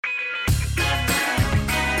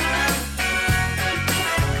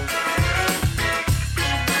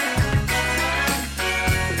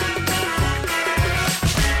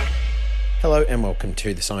Hello and welcome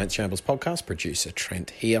to the Science Shambles podcast. Producer Trent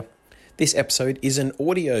here. This episode is an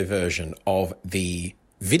audio version of the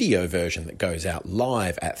video version that goes out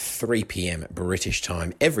live at 3 p.m. British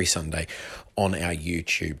time every Sunday on our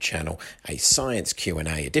YouTube channel. A science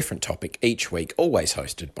Q&A, a different topic each week, always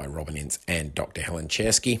hosted by Robin Ince and Dr. Helen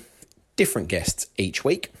Czerski. Different guests each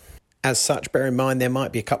week. As such, bear in mind there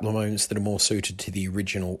might be a couple of moments that are more suited to the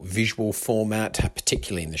original visual format,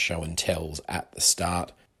 particularly in the show and tells at the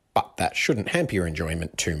start. But that shouldn't hamper your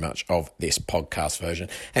enjoyment too much of this podcast version.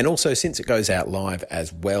 And also, since it goes out live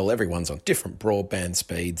as well, everyone's on different broadband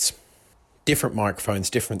speeds, different microphones,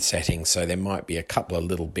 different settings, so there might be a couple of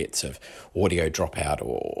little bits of audio dropout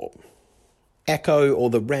or echo or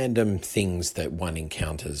the random things that one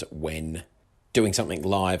encounters when doing something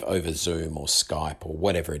live over Zoom or Skype or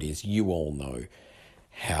whatever it is. You all know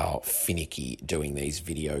how finicky doing these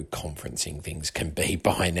video conferencing things can be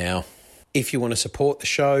by now. If you want to support the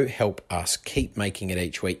show, help us keep making it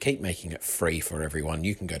each week, keep making it free for everyone,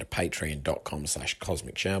 you can go to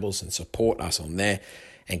patreon.com/cosmicshambles and support us on there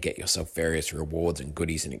and get yourself various rewards and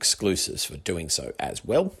goodies and exclusives for doing so as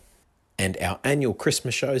well. And our annual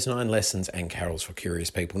Christmas shows, 9 Lessons and Carols for Curious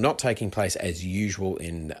People, not taking place as usual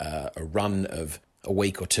in a run of a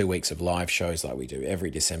week or 2 weeks of live shows like we do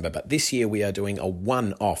every December. But this year we are doing a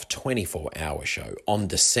one-off 24-hour show on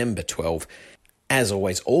December 12th. As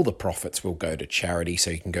always, all the profits will go to charity,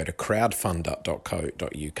 so you can go to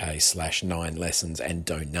crowdfunder.co.uk/9lessons and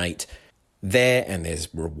donate there, and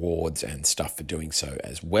there's rewards and stuff for doing so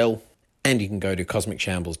as well. And you can go to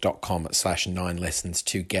cosmicshambles.com/9lessons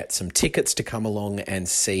to get some tickets to come along and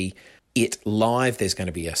see it live. There's going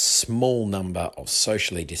to be a small number of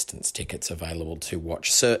socially distanced tickets available to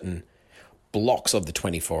watch certain blocks of the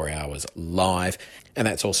 24 hours live, and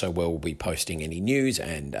that's also where we'll be posting any news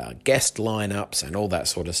and guest lineups and all that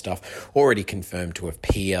sort of stuff. Already confirmed to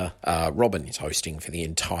appear. Robin is hosting for the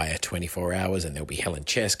entire 24 hours, and there'll be Helen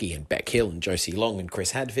Czerski and Beck Hill and Josie Long and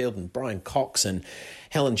Chris Hadfield and Brian Cox and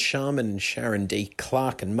Helen Sharman and Sharon D.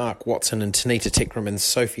 Clark and Mark Watson and Tanita Tickram and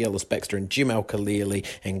Sophie Ellis-Bextor and Jim Al-Khalili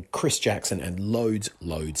and Chris Jackson and loads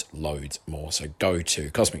more. So go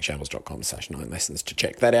to cosmicshambles.com/9lessons to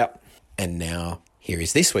check that out. And now, here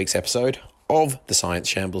is this week's episode of the Science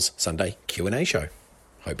Shambles Sunday Q&A show.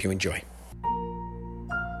 Hope you enjoy.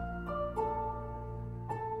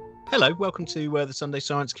 Hello, welcome to the Sunday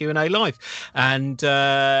Science Q&A Live. And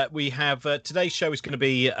we have today's show is going to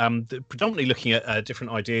be predominantly looking at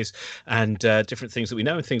different ideas and different things that we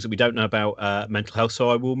know and things that we don't know about mental health. So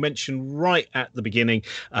I will mention right at the beginning,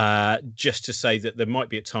 just to say that there might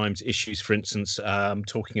be at times issues, for instance,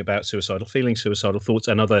 talking about suicidal feelings, suicidal thoughts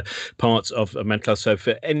and other parts of mental health. So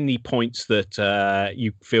for any points that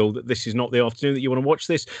you feel that this is not the afternoon that you want to watch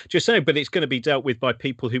this, just say, but it's going to be dealt with by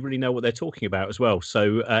people who really know what they're talking about as well.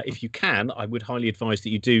 So if you can, I would highly advise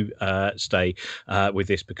that you do stay with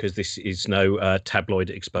this, because this is no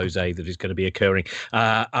tabloid expose that is going to be occurring.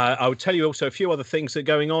 I would tell you also a few other things that are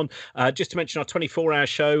going on. Just to mention our 24-hour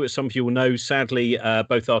show, as some of you will know, sadly,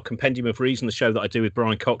 both our Compendium of Reason, the show that I do with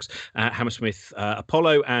Brian Cox at Hammersmith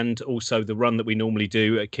Apollo, and also the run that we normally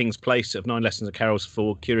do at King's Place of 9 Lessons and Carols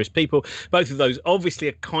for Curious People. Both of those obviously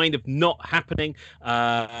are kind of not happening.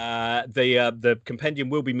 The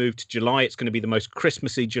Compendium will be moved to July. It's going to be the most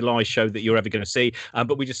Christmassy July show that you're ever going to see,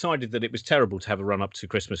 but we decided that it was terrible to have a run up to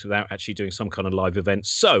Christmas without actually doing some kind of live event.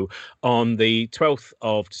 So on the 12th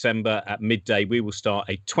of December at midday, we will start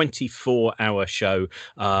a 24-hour show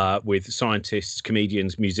with scientists,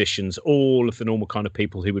 comedians, musicians, all of the normal kind of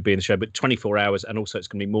people who would be in the show, but 24 hours. And also it's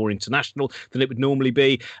going to be more international than it would normally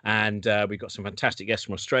be. And we've got some fantastic guests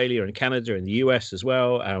from Australia and Canada and the US as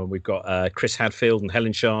well. We've got Chris Hadfield and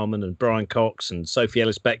Helen Sharman and Brian Cox and Sophie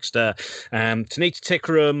Ellis-Bextor, Tanita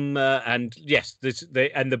Tickram, and yes,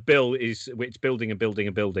 the bill is, it's building,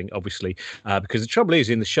 obviously, because the trouble is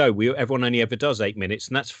in the show, everyone only ever does 8 minutes,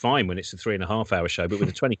 and that's fine when it's a 3.5-hour show. But with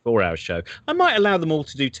a 24-hour show, I might allow them all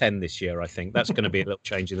to do 10 this year. I think that's going to be a little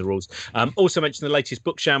change in the rules. Also mention the latest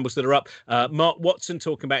book shambles that are up. Mark Watson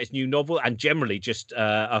talking about his new novel, and generally just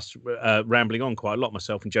us rambling on quite a lot,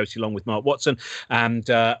 myself and Josie Long with Mark Watson, and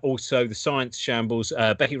also the Science Shambles,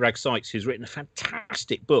 Becky Ragg-Sykes, who's written a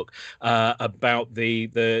fantastic book about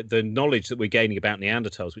the knowledge that we're gaining about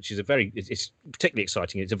Neanderthals, which is it's particularly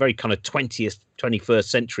exciting. It's a very kind of 20th, 21st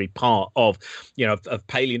century part of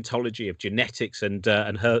paleontology, of genetics, and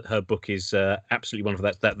her book is absolutely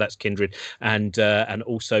wonderful. That's Kindred, and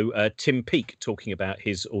also Tim Peake talking about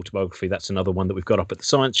his autobiography. That's another one that we've got up at the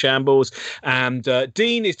Science Shambles. And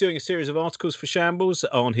Dean is doing a series of articles for Shambles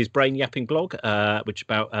on his Brain Yapping blog, which is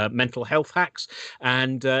about mental health hacks.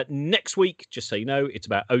 And next week, just so you know, it's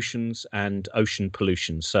about oceans and ocean pollution.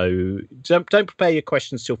 pollution. So don't prepare your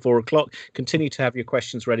questions till 4 o'clock. Continue to have your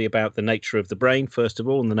questions ready about the nature of the brain, first of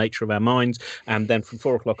all, and the nature of our minds. And then from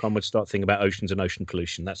 4 o'clock onwards, start thinking about oceans and ocean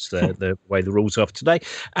pollution. That's the way the rules are for today.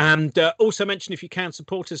 And also mention, if you can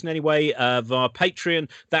support us in any way via Patreon,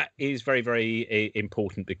 that is very, very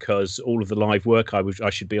important, because all of the live work, I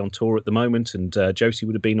should be on tour at the moment, and Josie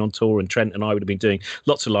would have been on tour, and Trent and I would have been doing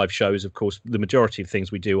lots of live shows. Of course, the majority of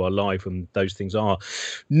things we do are live, and those things are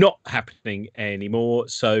not happening anymore.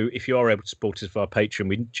 So if you are able to support us via Patreon,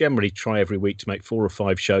 we generally try every week to make 4 or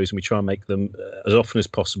 5 shows, and we try and make them as often as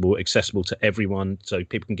possible accessible to everyone, so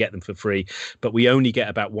people can get them for free. But we only get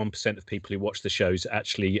about 1% of people who watch the shows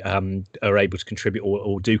actually are able to contribute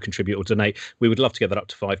or do contribute or donate. We would love to get that up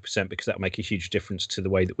to 5%, because that will make a huge difference to the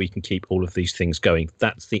way that we can keep all of these things going.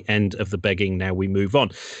 That's the end of the begging. Now we move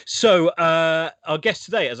on. So our guest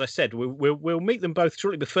today, as I said, we'll meet them both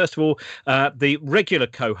shortly. But first of all, the regular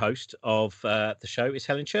co-host of the show is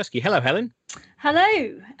Helen Czerski. Hello, Helen.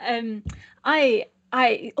 Hello.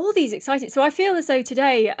 I all these excited. So I feel as though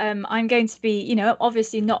today I'm going to be,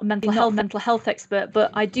 obviously not a mental health expert,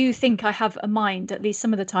 but I do think I have a mind at least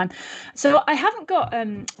some of the time. So I haven't got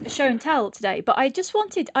a show and tell today, but I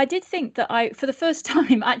did think that for the first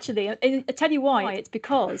time, actually, and I tell you why. It's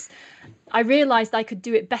because I realised I could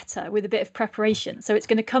do it better with a bit of preparation. So it's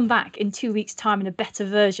going to come back in 2 weeks' time in a better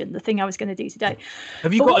version, the thing I was going to do today.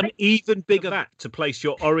 Have you got an even bigger vat to place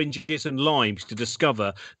your oranges and limes to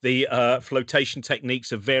discover the flotation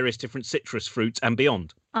techniques of various different citrus fruits and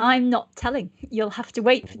beyond? I'm not telling. You'll have to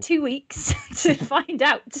wait for 2 weeks to find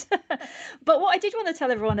out. But what I did want to tell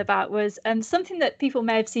everyone about was something that people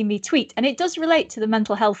may have seen me tweet, and it does relate to the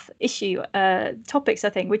mental health issue topics, I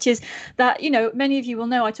think, which is that, many of you will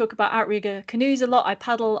know I talk about outrigger canoes a lot. I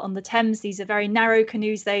paddle on the Thames. These are very narrow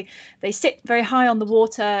canoes. They sit very high on the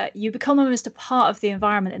water. You become almost a part of the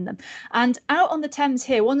environment in them. And out on the Thames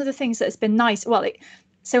here, one of the things that has been nice,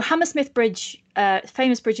 so Hammersmith Bridge,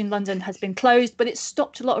 famous bridge in London, has been closed, but it's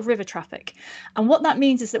stopped a lot of river traffic. And what that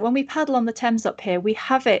means is that when we paddle on the Thames up here, we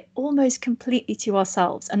have it almost completely to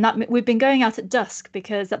ourselves. And that we've been going out at dusk,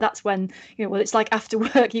 because that's when, it's like after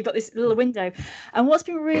work, you've got this little window. And what's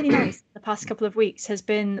been really nice the past couple of weeks has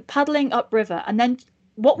been paddling upriver, and then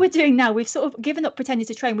what we're doing now, we've sort of given up pretending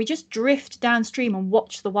to train. We just drift downstream and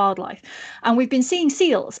watch the wildlife. And we've been seeing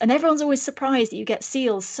seals, and everyone's always surprised that you get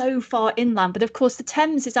seals so far inland. But of course, the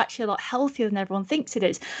Thames is actually a lot healthier than everyone thinks it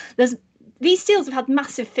is. These seals have had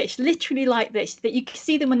massive fish, literally like this, that you can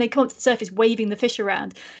see them when they come up to the surface waving the fish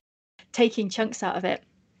around, taking chunks out of it.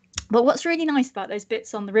 But what's really nice about those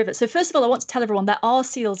bits on the river, so first of all, I want to tell everyone there are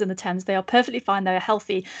seals in the Thames. They are perfectly fine. They are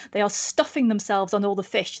healthy. They are stuffing themselves on all the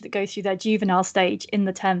fish that go through their juvenile stage in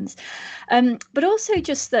the Thames. But also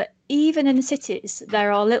just that even in the cities,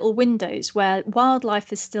 there are little windows where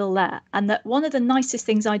wildlife is still there. And that one of the nicest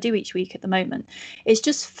things I do each week at the moment is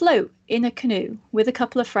just float in a canoe with a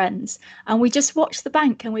couple of friends. And we just watch the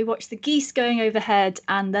bank, and we watch the geese going overhead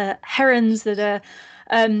and the herons that are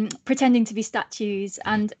pretending to be statues.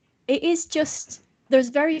 And it is just, there's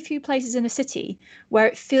very few places in a city where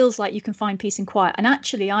it feels like you can find peace and quiet. And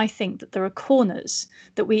actually, I think that there are corners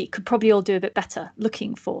that we could probably all do a bit better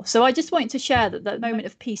looking for. So I just wanted to share that the moment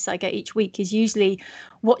of peace I get each week is usually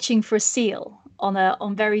watching for a seal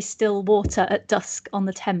on very still water at dusk on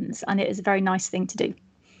the Thames. And it is a very nice thing to do.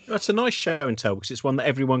 That's a nice show and tell, because it's one that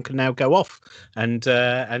everyone can now go off, and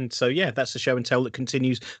so that's a show and tell that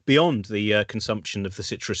continues beyond the consumption of the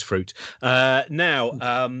citrus fruit.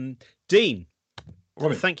 Now, Dean,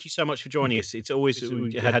 Robin, thank you so much for joining us. It's always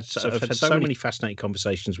I've had so many fascinating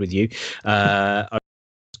conversations with you.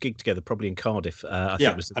 Gig together, probably in Cardiff. I think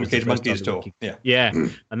it was Cage Monkeys tour. Yeah,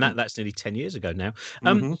 and that's nearly 10 years ago now.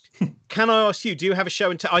 Can I ask you, do you have a show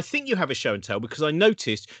and tell? I think you have a show and tell, because I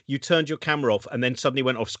noticed you turned your camera off and then suddenly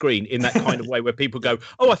went off screen in that kind of way where people go,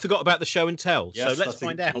 "Oh, I forgot about the show and tell." Yes, so let's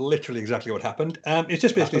find out. Literally exactly what happened. It's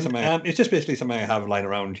just basically something I have lying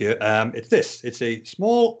around here. It's a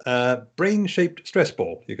small brain-shaped stress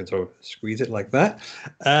ball. You can sort of squeeze it like that,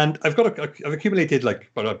 and I've accumulated like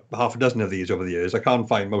about a half a dozen of these over the years. I can't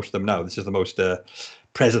find most of them now. This is the most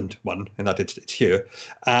present one, in that it's here,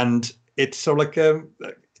 and it's sort of like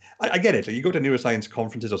I get it. Like, you go to neuroscience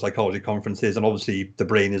conferences or psychology conferences, and obviously the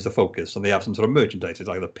brain is the focus, and they have some sort of merchandise. It's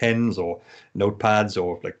either pens or notepads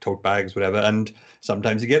or like tote bags, whatever. And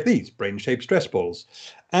sometimes you get these brain-shaped stress balls,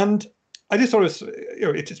 and I just sort of,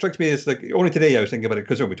 it strikes me as like, only today I was thinking about it,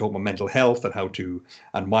 because we talk about mental health and how to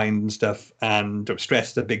unwind and stuff, and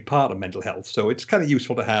stress is a big part of mental health. So it's kind of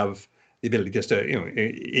useful to have the ability just to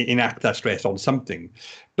enact that stress on something.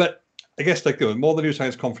 But I guess like more the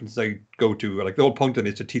neuroscience conferences I go to, like the whole point of it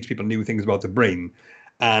is to teach people new things about the brain.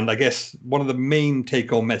 And I guess one of the main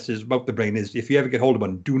take-home messages about the brain is if you ever get hold of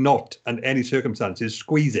one, do not, under any circumstances,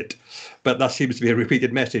 squeeze it. But that seems to be a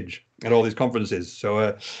repeated message at all these conferences.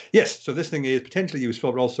 So, yes, so this thing is potentially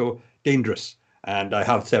useful, but also dangerous. And I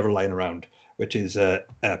have several lying around, which is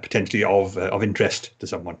potentially of interest to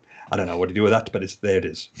someone. I don't know what to do with that, but there it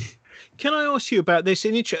is. Can I ask you about this?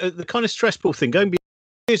 The kind of stress ball thing, going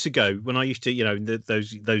years ago when I used to,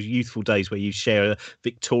 those youthful days where you share a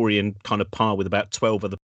Victorian kind of pile with about 12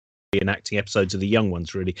 other enacting episodes of The Young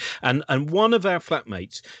Ones, really. And one of our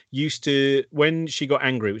flatmates used to, when she got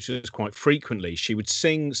angry, which was quite frequently, she would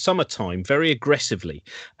sing Summertime very aggressively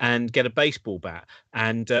and get a baseball bat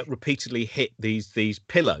and repeatedly hit these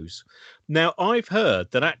pillows. Now, I've heard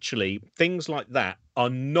that actually things like that are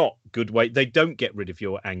not good way. They don't get rid of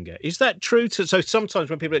your anger. Is that true? So sometimes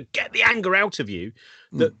when people get the anger out of you,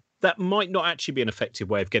 that might not actually be an effective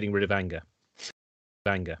way of getting rid of anger.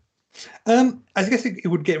 I guess it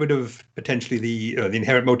would get rid of potentially the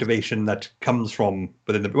inherent motivation that comes from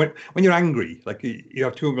within when you're angry. Like you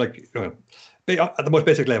have two, like at the most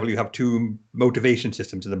basic level, you have two motivation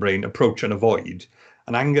systems in the brain: approach and avoid.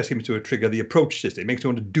 And anger seems to trigger the approach system. It makes you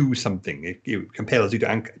want to do something. It compels you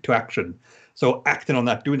to action. So acting on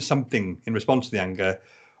that, doing something in response to the anger,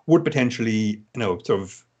 would potentially, sort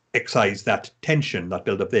of excise that tension, that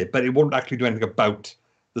build up there. But it won't actually do anything about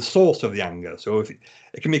the source of the anger. So if it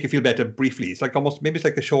can make you feel better briefly. It's like maybe it's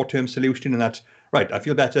like the short-term solution in that, right, I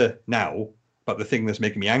feel better now about the thing that's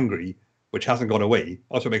making me angry, which hasn't gone away,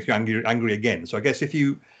 also makes you angry again. So I guess if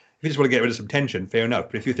you just want to get rid of some tension, fair enough.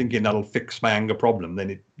 But if you're thinking that'll fix my anger problem,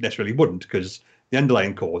 then it necessarily wouldn't, because the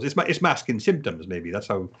underlying cause, it's masking symptoms, maybe. That's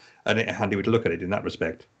how a handy way to look at it in that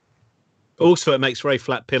respect. Also, it makes very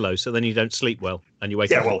flat pillows, so then you don't sleep well and you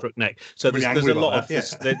wake up with a crook neck. So there's a lot of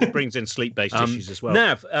this that brings in sleep-based issues as well.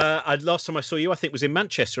 Nav, last time I saw you, I think was in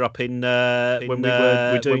Manchester, up in when we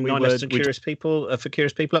were doing Nine Less Than Curious People for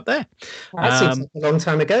Curious People up there. That seems like a long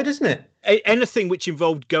time ago, doesn't it? Anything which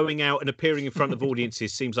involved going out and appearing in front of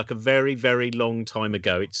audiences seems like a very, very long time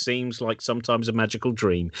ago. It seems like sometimes a magical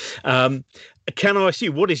dream. Can I ask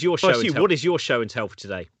you, what is your show and tell for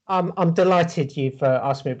today? I'm delighted you've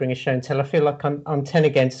asked me to bring a show and tell. I feel like I'm 10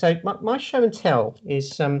 again. So my show and tell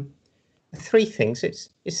is three things. It's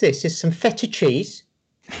some feta cheese.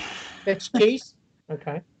 Feta cheese.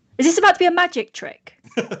 Okay. Is this about to be a magic trick?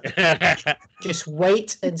 Just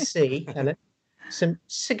wait and see, Helen. Some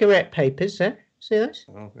cigarette papers there. See those?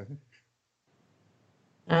 Okay.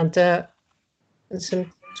 And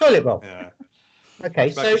some toilet roll. Yeah.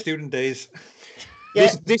 Okay. Back to student days.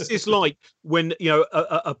 Yeah. This is like when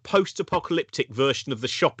a post-apocalyptic version of the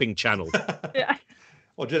Shopping Channel. Yeah.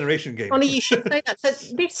 Or Generation Game. Funny you should say that. So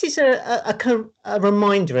this is a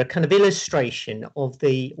reminder, a kind of illustration of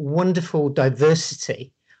the wonderful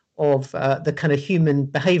diversity of the kind of human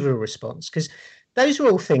behavioural response, because those are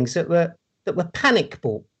all things that were panic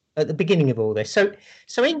bought at the beginning of all this.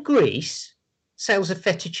 So in Greece, sales of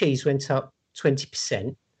feta cheese went up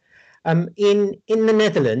 20%. In the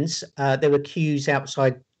Netherlands, there were queues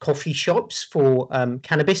outside coffee shops for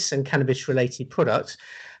cannabis and cannabis-related products,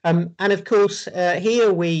 and of course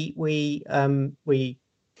here we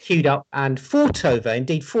queued up and fought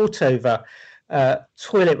over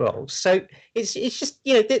toilet rolls. So it's just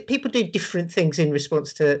people do different things in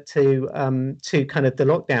response to kind of the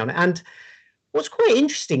lockdown. And what's quite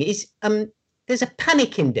interesting is there's a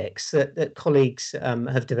panic index that colleagues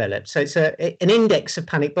have developed. So it's an index of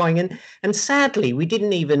panic buying. And sadly, we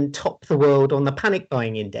didn't even top the world on the panic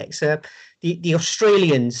buying index. The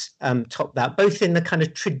Australians topped that, both in the kind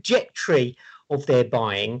of trajectory of their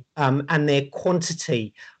buying and their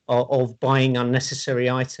quantity of buying unnecessary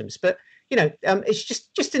items. But, it's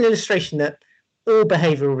just an illustration that all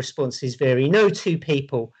behavioural responses vary. No two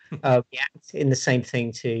people react in the same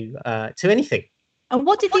thing to anything. And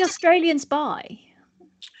what did the Australians buy?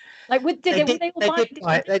 Like,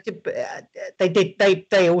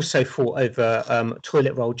 they also fought over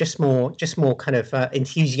toilet roll, just more kind of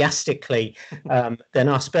enthusiastically than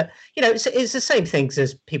us. But it's the same things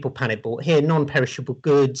as people panic bought here: non-perishable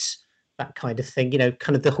goods, that kind of thing.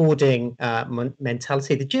 Kind of the hoarding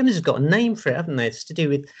mentality. The Germans have got a name for it, haven't they? It's to do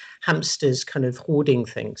with hamsters, kind of hoarding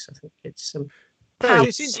things. I think it's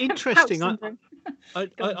it's interesting.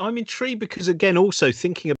 I'm intrigued because, again, also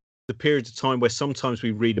thinking about the periods of time where sometimes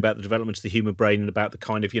we read about the development of the human brain and about the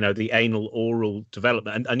kind of, the anal oral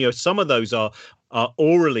development. And some of those are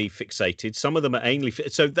orally fixated. Some of them are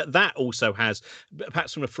anally. So that also has,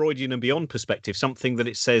 perhaps from a Freudian and beyond perspective, something that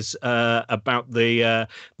it says about the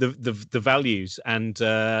values and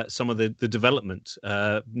some of the development,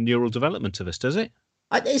 neural development of us, does it?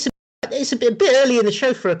 It's it's a bit early in the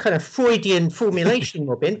show for a kind of Freudian formulation,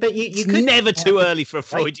 Robin. But you could never too early for a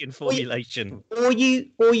Freudian formulation. Or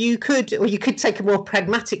you could take a more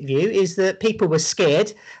pragmatic view: is that people were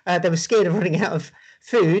scared. They were scared of running out of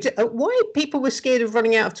food. Why people were scared of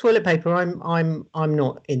running out of toilet paper, I'm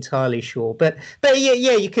not entirely sure. But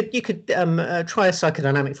yeah, you could try a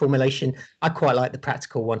psychodynamic formulation. I quite like the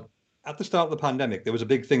practical one. At the start of the pandemic, there was a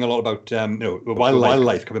big thing a lot about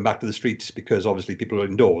wildlife coming back to the streets because obviously people are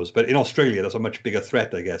indoors. But in Australia, that's a much bigger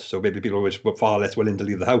threat, I guess. So maybe people were far less willing to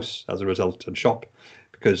leave the house as a result and shop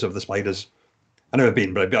because of the spiders. I've never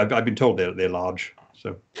been, but I've been told they're large.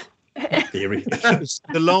 So theory.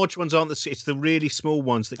 The large ones aren't it's the really small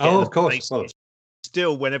ones that get. Oh, of course. Well,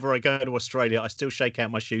 still, whenever I go to Australia, I still shake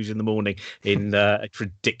out my shoes in the morning. It's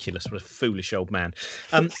ridiculous. What a foolish old man.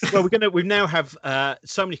 Well, we now have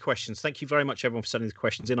so many questions. Thank you very much, everyone, for sending the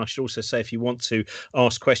questions in. I should also say, if you want to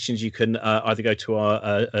ask questions, you can either go to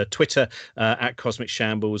our Twitter at Cosmic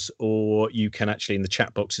Shambles, or you can actually in the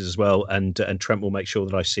chat boxes as well. And Trent will make sure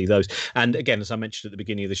that I see those. And again, as I mentioned at the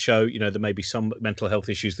beginning of the show, there may be some mental health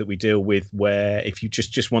issues that we deal with where if you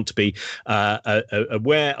just want to be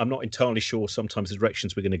aware, I'm not entirely sure sometimes the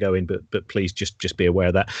directions we're going to go in, but please just be aware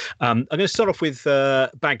of that. I'm going to start off with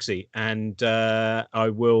Bagsy, and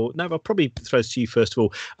I'll probably throw this to you first of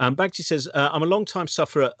all. Bagsy says, I'm a long-time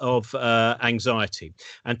sufferer of anxiety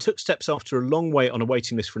and took steps after a long wait on a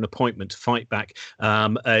waiting list for an appointment to fight back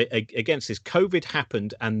against this. COVID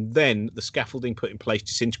happened, and then the scaffolding put in place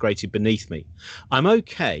disintegrated beneath me. I'm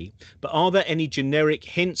okay, but are there any generic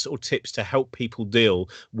hints or tips to help people deal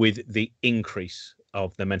with the increase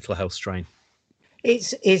of their mental health strain?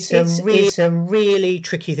 It's a really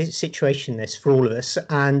tricky situation, this, for all of us,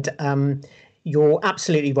 and you're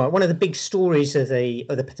absolutely right. One of the big stories of the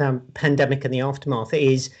pandemic and the aftermath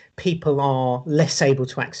is people are less able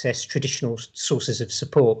to access traditional sources of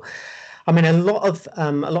support. I mean, a lot of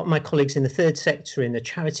my colleagues in the third sector, in the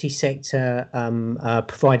charity sector, are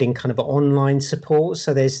providing kind of online support.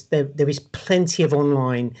 So there is plenty of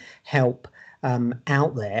online help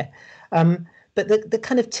out there. But the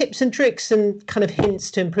kind of tips and tricks and kind of hints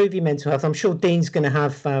to improve your mental health, I'm sure Dean's going to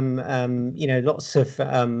have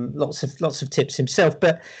lots of tips himself.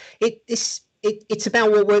 But it's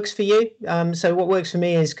about what works for you. So what works for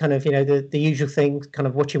me is kind of the usual thing, kind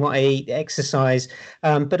of what you want to eat, exercise,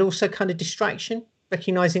 but also kind of distraction,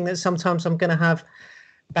 recognizing that sometimes I'm going to have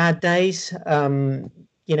bad days.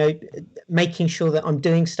 Making sure that I'm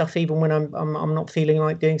doing stuff even when I'm not feeling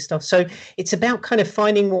like doing stuff. So it's about kind of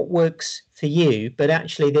finding what works for you, but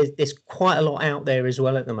actually there's quite a lot out there as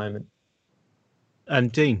well at the moment.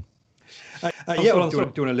 And Dean?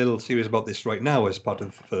 I'm doing a little series about this right now as part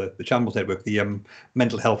of the Shambles Network, the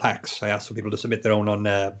mental health hacks. I asked for people to submit their own on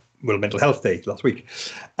World Mental Health Day last week.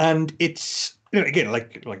 And it's, again,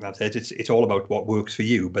 like Nat said, it's all about what works for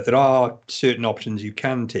you, but there are certain options you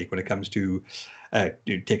can take when it comes to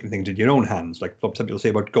taking things into your own hands. Like some people say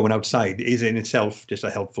about going outside is in itself just a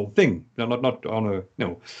helpful thing. Not on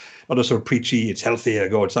not a sort of preachy, it's healthier,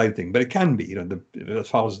 go outside thing, but it can be. As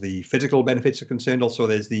far as the physical benefits are concerned, also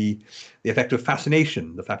there's the effect of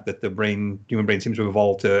fascination, the fact that the human brain seems to have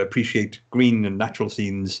evolved to appreciate green and natural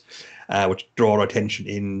scenes, which draw our attention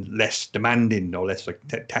in less demanding or less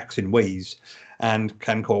taxing ways, and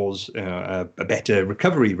can cause a better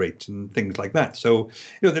recovery rate and things like that. So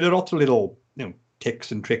there are lots of little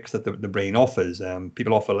tips and tricks that the brain offers.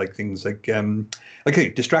 People offer things like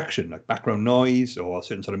distraction, like background noise or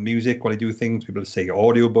certain sort of music while they do things. People say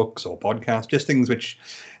audiobooks or podcasts, just things which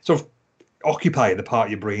sort of occupy the part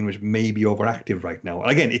of your brain which may be overactive right now.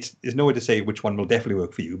 And again, there's no way to say which one will definitely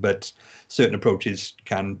work for you, but certain approaches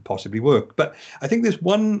can possibly work. But I think there's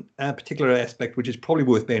one particular aspect which is probably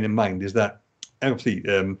worth bearing in mind, is that obviously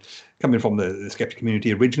coming from the skeptic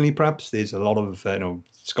community originally, perhaps there's a lot of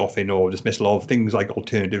scoffing or dismissal of things like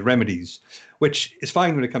alternative remedies, which is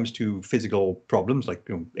fine when it comes to physical problems, like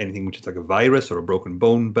anything which is like a virus or a broken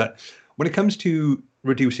bone. But when it comes to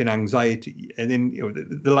reducing anxiety, and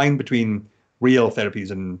then the line between real therapies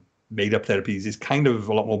and made-up therapies is kind of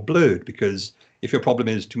a lot more blurred, because if your problem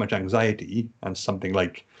is too much anxiety and something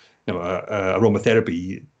like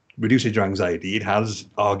aromatherapy reduces your anxiety, it has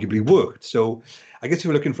arguably worked. So I guess if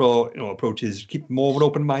you're looking for approaches, keep more of an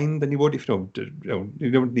open mind than you would if you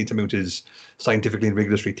don't need something which is scientifically and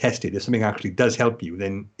rigorously tested. If something actually does help you,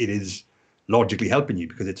 then it is logically helping you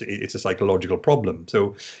because it's a psychological problem.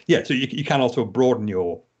 So yeah, so you can also broaden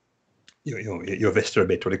your vista a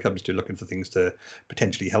bit when it comes to looking for things to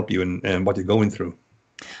potentially help you and what you're going through.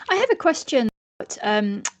 I have a question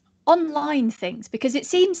about online things, because it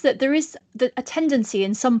seems that there is a tendency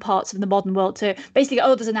in some parts of the modern world to basically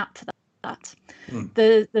there's an app for that, that.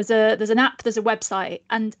 There's an app, there's a website,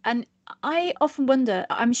 and I often wonder,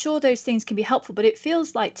 I'm sure those things can be helpful, but it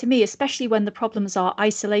feels like to me, especially when the problems are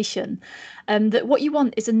isolation, that what you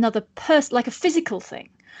want is another person, like a physical thing.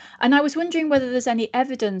 And I was wondering whether there's any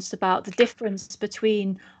evidence about the difference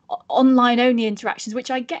between online only interactions,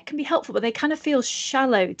 which I get can be helpful, but they kind of feel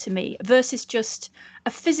shallow to me, versus just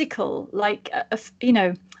a physical, like,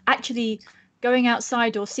 actually going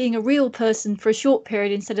outside or seeing a real person for a short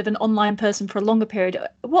period instead of an online person for a longer period.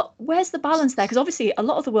 Where's the balance there? Because obviously a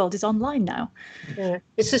lot of the world is online now. Yeah,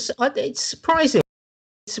 it's surprising.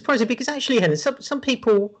 It's surprising because actually, Helen, some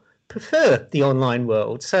people prefer the online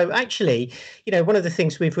world. So actually, one of the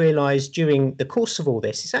things we've realized during the course of all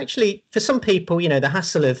this is actually for some people, the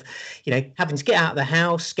hassle of, having to get out of the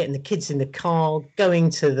house, getting the kids in the car, going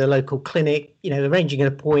to the local clinic, arranging an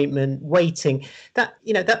appointment, waiting,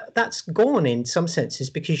 that's gone in some senses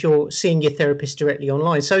because you're seeing your therapist directly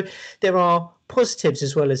online. So there are positives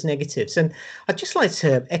as well as negatives. And I'd just like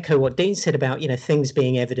to echo what Dean said about, things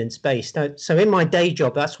being evidence-based. So in my day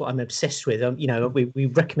job, that's what I'm obsessed with. We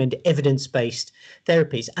recommend evidence-based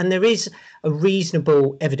therapies. And there is a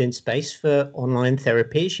reasonable evidence base for online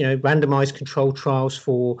therapies, randomized control trials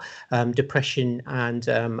for depression and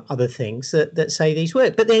other things that say these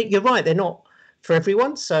work. But you're right, they're not for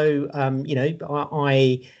everyone. So,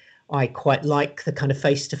 I quite like the kind of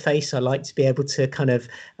face-to-face. I like to be able to kind of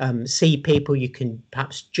see people. You can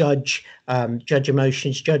perhaps judge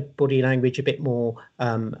emotions, judge body language a bit more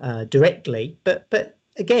directly. But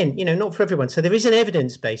again, not for everyone. So there is an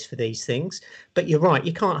evidence base for these things. But you're right,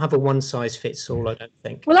 you can't have a one-size-fits-all, I don't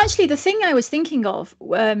think. Well, actually, the thing I was thinking of,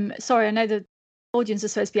 sorry, I know the audience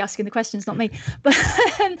is supposed to be asking the questions, not me, but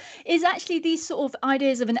is actually these sort of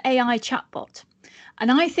ideas of an AI chatbot. And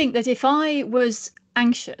I think that if I was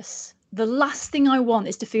anxious, the last thing I want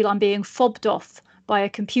is to feel I'm being fobbed off by a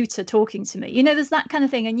computer talking to me. There's that kind of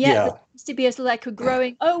thing. And yet there seems to be a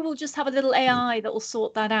growing, we'll just have a little AI that will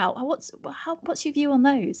sort that out. What's your view on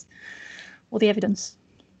those, or the evidence?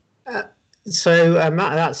 So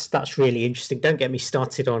that's really interesting. Don't get me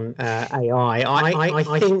started on AI.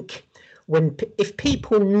 I think if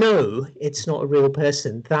people know it's not a real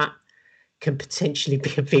person, that can potentially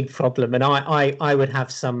be a big problem, and I would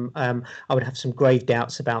have some grave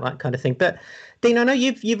doubts about that kind of thing. But Dean, I know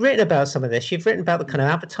you've written about some of this. You've written about the kind of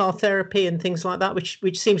avatar therapy and things like that, which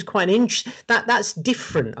seems quite interesting. That's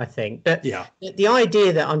different, I think. But the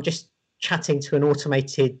idea that I'm just chatting to an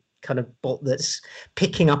automated kind of bot that's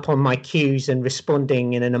picking up on my cues and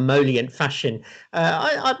responding in an emollient fashion,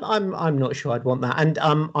 I'm not sure I'd want that, and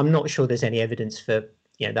I'm not sure there's any evidence for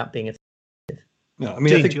that being a. No, I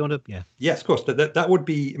mean, I think, do you want to? Yes, of course. That would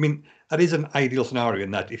be. I mean, that is an ideal scenario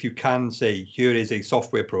in that if you can say, here is a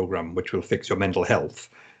software program which will fix your mental health,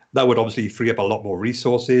 that would obviously free up a lot more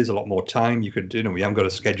resources, a lot more time. You could, we haven't got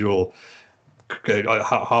to schedule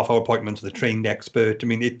half-hour appointments with a trained expert. I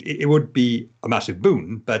mean, it would be a massive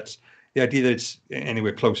boon, but the idea that it's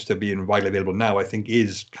anywhere close to being widely available now, I think,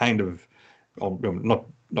 is kind of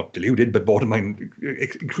not deluded, but borderline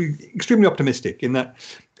extremely optimistic in that,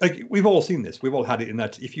 like, we've all seen this. We've all had it in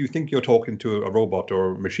that if you think you're talking to a robot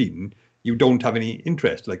or a machine, you don't have any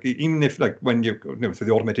interest. Like, even if, like, when you through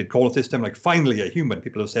the automated call system, like, finally a human,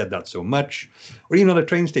 people have said that so much. Or even on a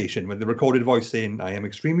train station with the recorded voice saying, I am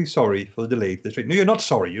extremely sorry for the delay to the train. No, you're not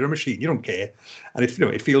sorry. You're a machine. You don't care. And if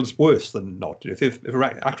it feels worse than not. If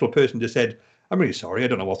an actual person just said, I'm really sorry, I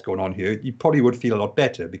don't know what's going on here, you probably would feel a lot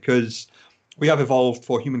better, because we have evolved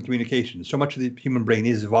for human communication. So much of the human brain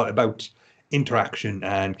is about interaction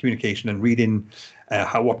and communication and reading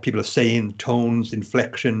what people are saying, tones,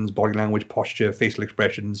 inflections, body language, posture, facial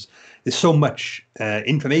expressions. There's so much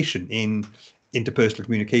information in interpersonal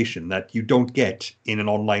communication that you don't get in an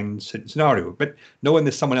online scenario. But knowing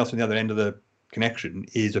there's someone else on the other end of the connection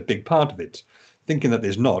is a big part of it. Thinking that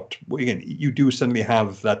there's not, again, you do suddenly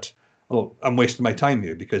have that, I'm wasting my time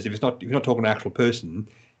here, because if you're not talking to an actual person,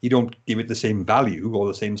 you don't give it the same value or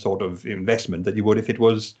the same sort of investment that you would if it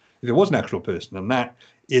was an actual person. And that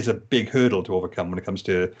is a big hurdle to overcome when it comes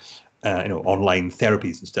to online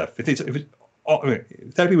therapies and stuff. If it's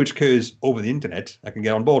therapy which occurs over the internet, I can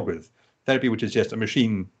get on board with. Therapy which is just a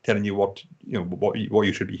machine telling you what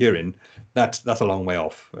you should be hearing, that's a long way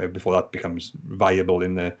off before that becomes viable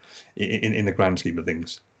in the grand scheme of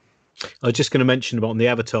things. I was just going to mention about the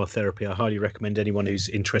avatar therapy. I highly recommend anyone who's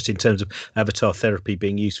interested in terms of avatar therapy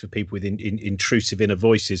being used for people with intrusive inner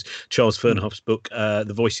voices. Charles Fernhoff's book,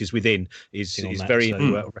 The Voices Within, is very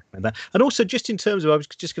well recommend that. And also, just in terms of, I was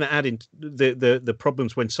just going to add in the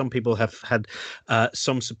problems when some people have had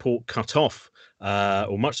some support cut off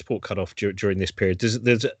or much support cut off during this period.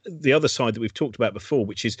 There's the other side that we've talked about before,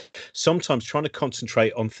 which is sometimes trying to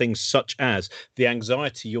concentrate on things such as the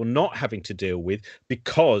anxiety you're not having to deal with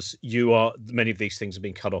because many of these things have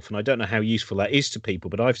been cut off. And I don't know how useful that is to people,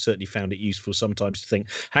 but I've certainly found it useful sometimes to think,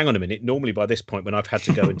 hang on a minute, normally by this point when I've had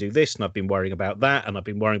to go and do this and I've been worrying about that and I've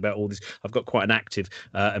been worrying about all this, I've got quite an active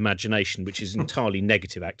imagination, which is entirely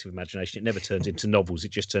negative active imagination. It never turns into novels,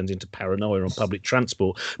 it just turns into paranoia on public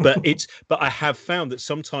transport. But I have found that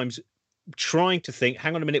sometimes trying to think,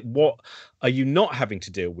 hang on a minute, what are you not having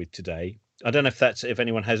to deal with today? I don't know if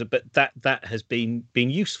anyone has it, but that has been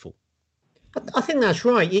useful. I think that's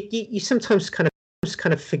right. You sometimes kind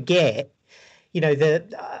of forget,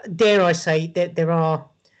 dare I say that there are,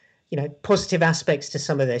 positive aspects to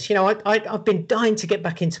some of this. I've been dying to get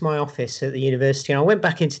back into my office at the university, and I went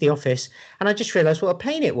back into the office and I just realized what a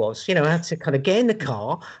pain it was. I had to kind of get in the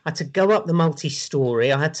car, I had to go up the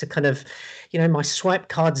multi-story, I had to kind of, my swipe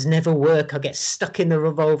cards never work, I get stuck in the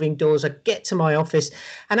revolving doors, I get to my office,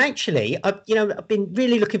 and actually I've been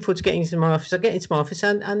really looking forward to getting into my office. I get into my office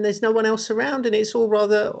and there's no one else around, and it's all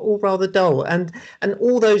rather dull, and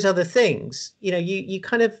all those other things, you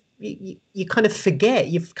kind of forget.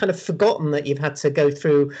 You've kind of forgotten that you've had to go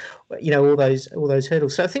through, all those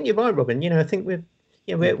hurdles. So I think you're right, Robin. I think we're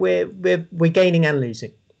gaining and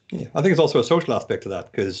losing. Yeah, I think it's also a social aspect to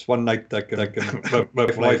that, because one night, my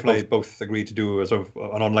wife and I both agreed to do a sort of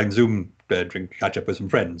an online Zoom drink catch up with some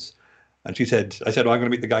friends. And I said, well, I'm going to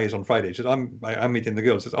meet the guys on Friday. She said, I'm meeting the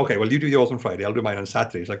girls. She says, okay, well, you do yours on Friday, I'll do mine on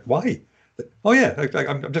Saturday. She's like, why? Oh yeah,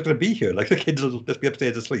 I'm just going to be here. Like, the kids will just be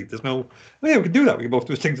upstairs asleep. There's no, oh yeah, we can do that. We can both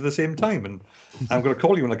do things at the same time, and I'm going to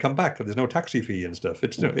call you when I come back. There's no taxi fee and stuff.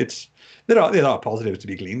 There are positives to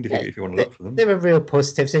be gleaned if you want to look for them. There are real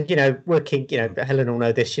positives, and working. Helen will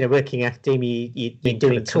know this. Working academia, you're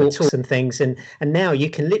doing talks and things, and now you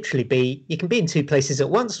can literally be in two places at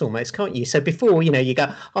once almost, can't you? So before, you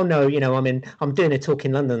go, oh no, I'm doing a talk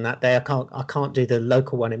in London that day. I can't do the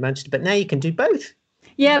local one in Manchester, but now you can do both.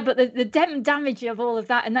 Yeah, but the damage of all of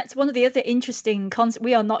that, and that's one of the other interesting concepts.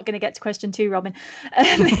 We are not going to get to question 2, Robin.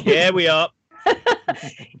 Yeah, we are.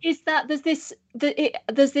 Is that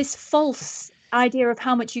there's this false idea of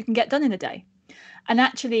how much you can get done in a day. And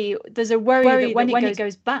actually, there's a worry that when it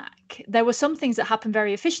goes back, there were some things that happen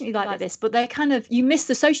very efficiently like this, but they're kind of, you miss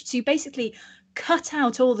the social. So you basically cut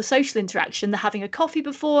out all the social interaction, the having a coffee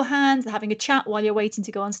beforehand, the having a chat while you're waiting to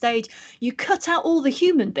go on stage. You cut out all the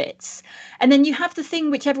human bits, and then you have the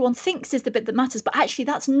thing which everyone thinks is the bit that matters, but actually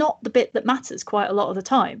that's not the bit that matters quite a lot of the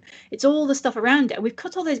time. It's all the stuff around it, and we've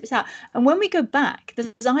cut all those bits out. And when we go back,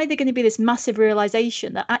 there's either going to be this massive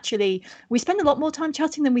realization that actually we spend a lot more time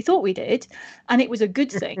chatting than we thought we did, and it was a good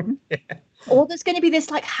thing, or there's going to be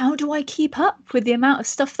this, like, how do I keep up with the amount of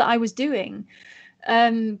stuff that I was doing?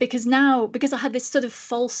 Because I had this sort of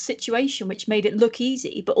false situation which made it look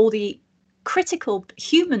easy, but all the critical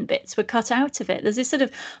human bits were cut out of it. There's this sort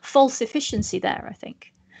of false efficiency there, I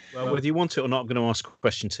think. Well, whether you want it or not, I'm going to ask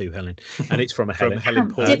question 2, Helen, and it's from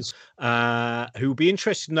Helen Pauls, who will be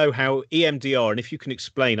interested to know how EMDR, and if you can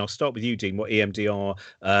explain, I'll start with you, Dean, what EMDR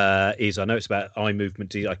is. I know it's about eye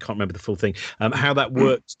movement. I can't remember the full thing. How that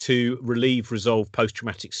works to resolve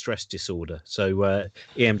post-traumatic stress disorder. So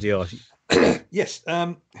EMDR. Yes,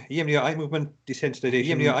 EMDR, eye movement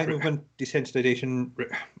desensitization.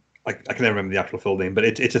 I can never remember the actual full name, but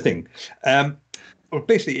it's a thing. Well,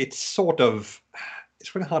 basically, it's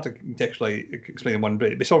really hard to contextually explain in one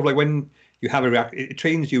bit. It's sort of like when you have a reaction, it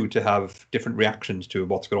trains you to have different reactions to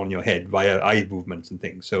what's going on in your head via eye movements and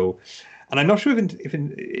things. So, and I'm not sure if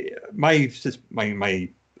in my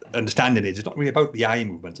understanding is it's not really about the eye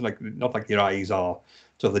movements, not like your eyes are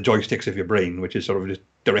sort of the joysticks of your brain, which is sort of just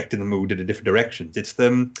directing the mood in different directions. It's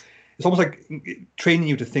almost like training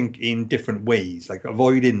you to think in different ways, like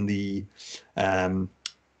avoiding the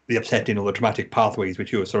upsetting or the traumatic pathways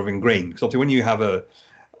which you're sort of ingrained. Because obviously when you have a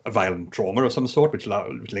violent trauma of some sort, which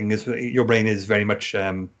lingers, your brain is very much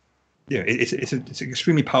it's an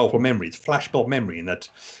extremely powerful memory. It's flashbulb memory, in that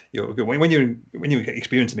when you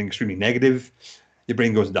experience something extremely negative, your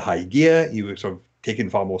brain goes into high gear. You sort of take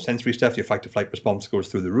in far more sensory stuff. Your fight to flight response goes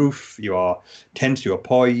through the roof. You are tense. You are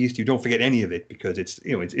poised. You don't forget any of it, because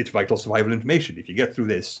it's vital survival information. If you get through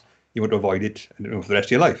this, you want to avoid it for the rest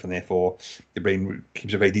of your life, and therefore your brain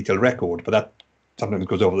keeps a very detailed record. But that sometimes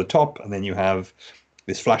goes over the top, and then you have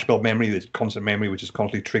this flashbulb memory, this constant memory, which is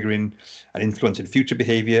constantly triggering and influencing future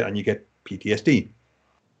behavior, and you get PTSD.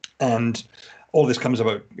 And all this comes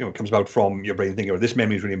about from your brain thinking, oh, this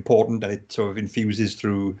memory is really important, and it sort of infuses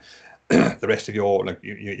through the rest of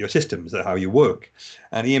your systems, how you work.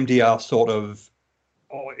 And EMDR sort of,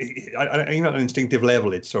 even at an instinctive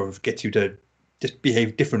level, it sort of gets you to just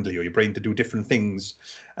behave differently, or your brain to do different things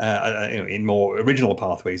in more original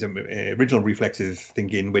pathways and original reflexive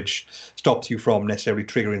thinking, which stops you from necessarily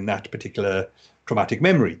triggering that particular traumatic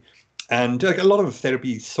memory. And a lot of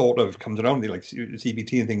therapy sort of comes around, like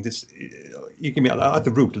CBT and things. You can be at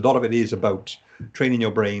the root. A lot of it is about training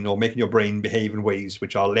your brain or making your brain behave in ways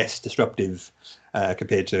which are less disruptive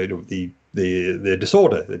compared to the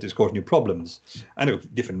disorder that is causing you problems. I know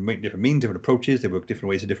different means, different approaches. They work different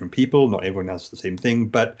ways for different people. Not everyone has the same thing,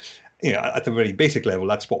 but at the very basic level,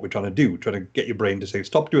 that's what we're trying to do. Trying to get your brain to say,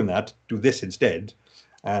 stop doing that, do this instead.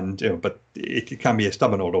 And but it can be a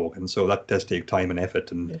stubborn old organ, so that does take time and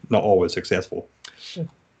effort, and not always successful.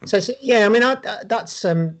 So yeah, I mean, that's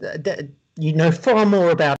far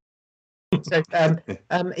more about. So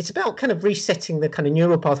it's about kind of resetting the kind of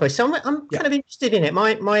neural pathway. So I'm kind of interested in it.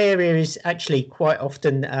 My area is actually quite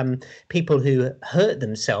often people who hurt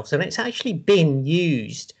themselves, and it's actually been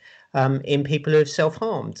used in people who have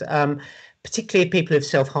self-harmed. Particularly people who've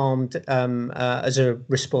self-harmed as a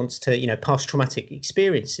response to past traumatic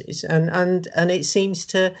experiences, and it seems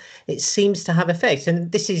to have effect.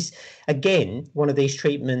 And this is again one of these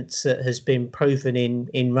treatments that has been proven in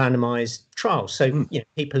randomized trials. So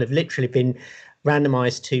people have literally been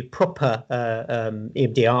randomized to proper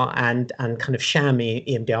EMDR and kind of sham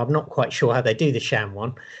EMDR. I'm not quite sure how they do the sham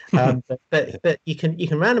one, but you can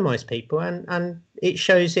randomize people and it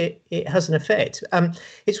shows it has an effect.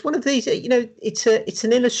 It's one of these, it's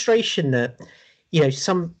an illustration that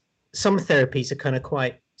some therapies are kind of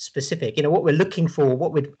quite specific. What we're looking for,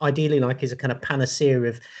 what we'd ideally like, is a kind of panacea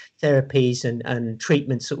of therapies and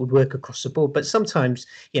treatments that would work across the board. But sometimes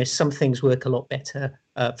some things work a lot better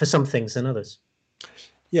for some things than others.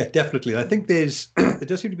 Yeah, definitely. I think there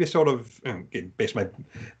does seem to be a sort of, based on my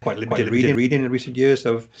quite limited reading in recent years,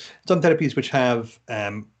 of some therapies which have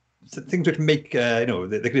things which make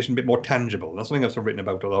the condition a bit more tangible. That's something I've written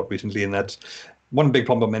about a lot recently. And that's one big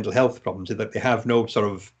problem of mental health problems, is that they have no sort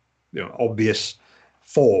of obvious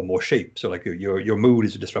form or shape. So like your mood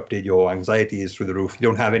is disrupted, your anxiety is through the roof. You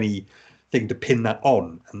don't have anything to pin that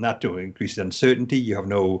on, and that increases uncertainty. You have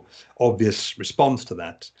no obvious response to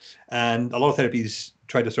that. And a lot of therapies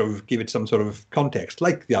try to sort of give it some sort of context,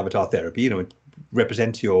 like the avatar therapy. It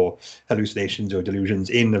represents your hallucinations or delusions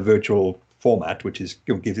in a virtual format, which is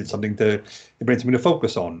gives it something the brain something to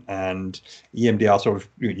focus on. And EMDR sort of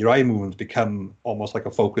your eye movements become almost like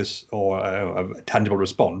a focus or a tangible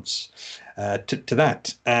response to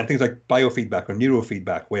that. And things like biofeedback or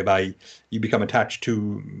neurofeedback, whereby you become attached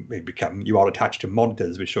to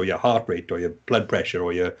monitors which show your heart rate or your blood pressure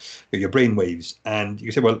or your brain waves. And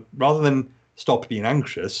you say, well, rather than stop being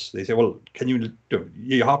anxious, they say, well, can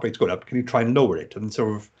your heart rate's going up, can you try and lower it? And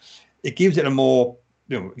sort of it gives it a more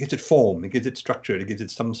it gives it form, it gives it structure, it gives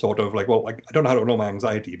it some sort of like, well, I don't know how to know my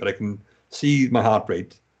anxiety, but I can see my heart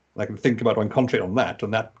rate, and I can think about and concentrate on that,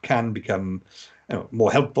 and that can become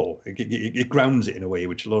more helpful. It grounds it in a way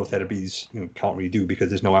which a lot of therapies can't really do, because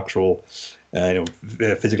there's no actual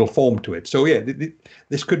physical form to it. So yeah,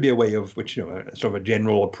 this could be a way of which sort of a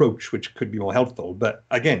general approach which could be more helpful. But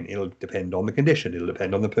again, it'll depend on the condition, it'll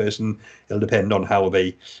depend on the person, it'll depend on how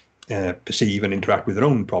they perceive and interact with their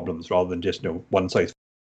own problems, rather than just one size.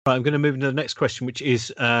 Right, I'm going to move into the next question, which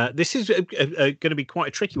is this is going to be quite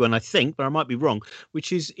a tricky one, I think, but I might be wrong.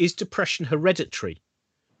 Which is depression hereditary?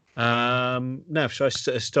 Now, shall I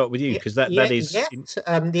start with you, because that is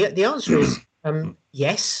the answer is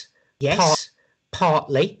yes,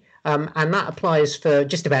 partly. And that applies for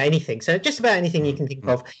just about anything. So just about anything you can think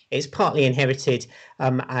of, it's partly inherited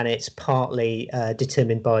and it's partly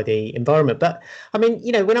determined by the environment. But I mean,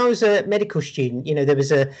 when I was a medical student, there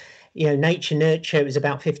was a nature nurture, it was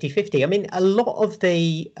about 50-50. I mean, a lot of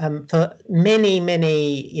the for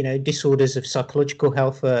many disorders of psychological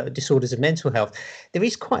health, disorders of mental health, there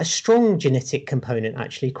is quite a strong genetic component,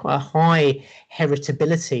 actually, quite a high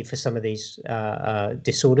heritability for some of these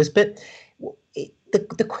disorders. But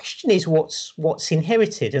the question is what's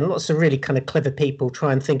inherited, and lots of really kind of clever people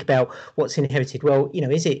try and think about what's inherited. Well,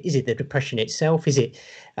 is it the depression itself? Is it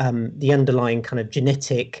the underlying kind of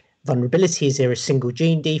genetic vulnerability? Is there a single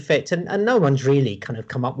gene defect? And no one's really kind of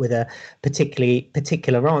come up with a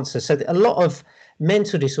particular answer. So a lot of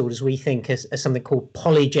mental disorders we think as something called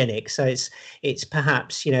polygenic. So it's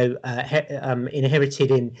perhaps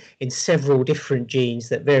inherited in several different genes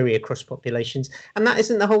that vary across populations. And that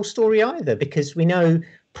isn't the whole story either, because we know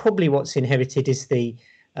probably what's inherited is the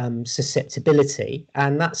susceptibility,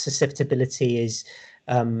 and that susceptibility is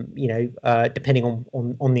depending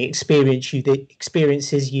on the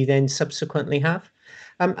experiences you then subsequently have.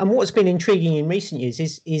 And what's been intriguing in recent years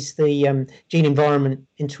is the gene environment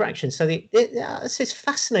interaction. So it's this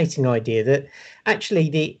fascinating idea that actually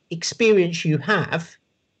the experiences you have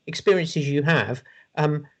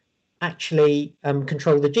actually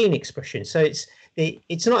control the gene expression. So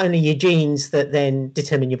it's not only your genes that then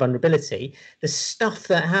determine your vulnerability. The stuff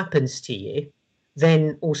that happens to you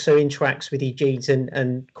then also interacts with your genes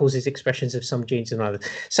and causes expressions of some genes and others.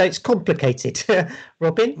 So it's complicated,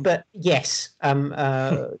 Robin. But yes,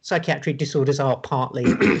 psychiatric disorders are partly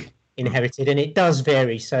inherited, and it does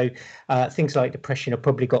vary. So things like depression have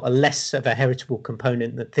probably got a less of a heritable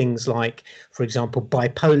component than things like, for example,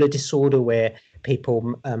 bipolar disorder, where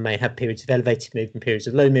people may have periods of elevated mood and periods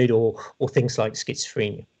of low mood, or things like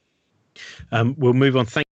schizophrenia. We'll move on.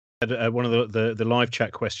 Thank you. One of the live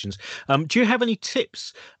chat questions. Do you have any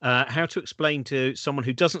tips how to explain to someone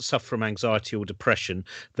who doesn't suffer from anxiety or depression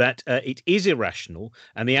that it is irrational,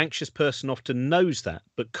 and the anxious person often knows that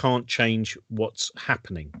but can't change what's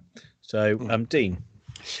happening? So, Dean.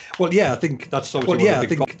 Well, yeah, I think that's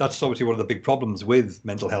obviously one of the big problems with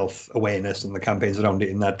mental health awareness and the campaigns around it.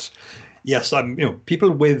 In that, yes,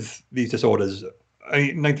 people with these disorders,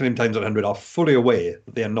 99 times out of 100 are fully aware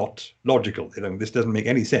that they are not logical. This doesn't make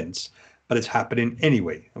any sense, but it's happening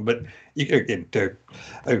anyway. But again,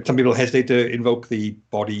 some people hesitate to invoke the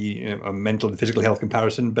body, mental and physical health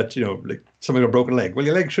comparison. But like something with a broken leg. Well,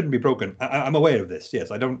 your leg shouldn't be broken. I'm aware of this.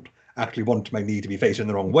 Yes, I don't actually want my knee to be facing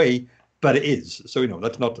the wrong way, but it is. So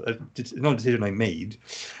that's not a decision I made,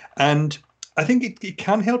 and I think it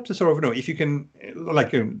can help to sort of if you can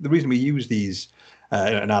the reason we use these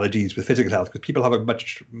analogies with physical health, because people have a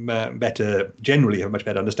much better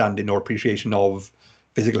understanding or appreciation of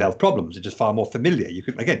physical health problems. It's just far more familiar. You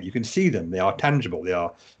can see them. They are tangible. They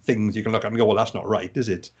are things you can look at and go, well, that's not right, is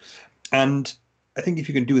it? And I think if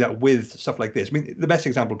you can do that with stuff like this, I mean, the best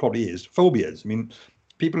example probably is phobias. I mean,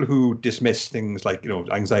 people who dismiss things like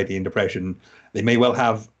anxiety and depression, they may well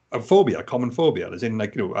have a phobia, a common phobia, as in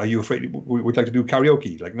are you afraid? Would you like to do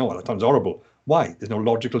karaoke? Like, no, that sounds horrible. Why? There's no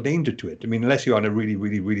logical danger to it. I mean, unless you're in a really,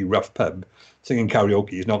 really, really rough pub, singing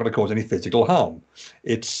karaoke is not going to cause any physical harm.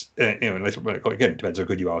 It's unless, again, it depends how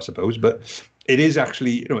good you are, I suppose. But it is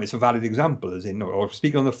actually it's a valid example, as in or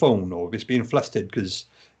speaking on the phone, or just being flustered because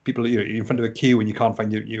people you're in front of a queue and you can't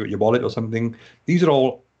find your wallet or something. These are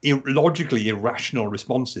all logically irrational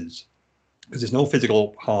responses, because there's no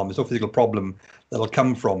physical harm, there's no physical problem that'll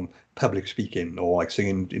come from public speaking or like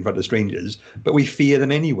singing in front of strangers, but we fear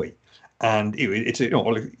them anyway. And it's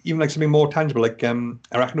even like something more tangible like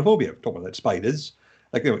arachnophobia, talking about spiders.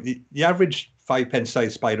 Like the average 5-pence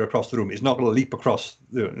sized spider across the room is not going to leap across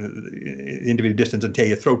the individual distance and tear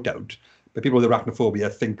your throat out. But people with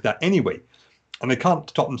arachnophobia think that anyway, and they can't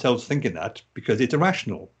stop themselves thinking that because it's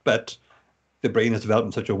irrational. But the brain has developed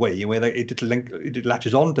in such a way where it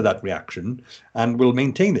latches on to that reaction and will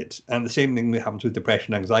maintain it. And the same thing happens with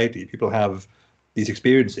depression, anxiety. People have these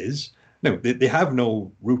experiences. No, they have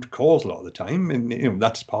no root cause a lot of the time, and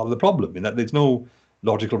that's part of the problem. In that there's no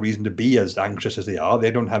logical reason to be as anxious as they are.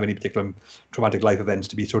 They don't have any particular traumatic life events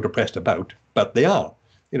to be so depressed about, but they are.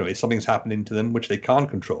 If something's happening to them which they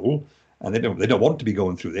can't control, and they don't want to be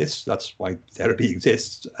going through this. That's why therapy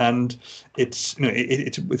exists, and it's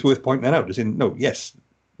worth pointing that out. As in, yes,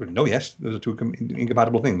 those are two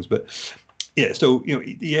incompatible things. But yeah, so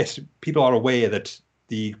yes, people are aware that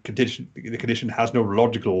the condition has no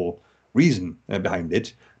logical reason behind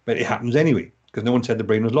it, but it happens anyway because no one said the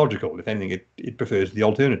brain was logical. If anything, it prefers the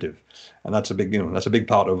alternative, and that's a big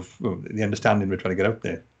part of the understanding we're trying to get out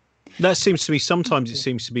there. That seems to be sometimes it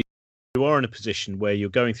seems to be. You are in a position where you're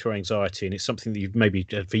going through anxiety and it's something that you've maybe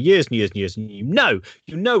done for years and years and years, and you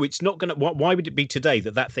know it's not going to. Why would it be today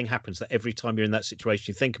that thing happens? That every time you're in that situation,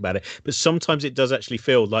 you think about it. But sometimes it does actually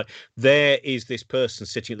feel like there is this person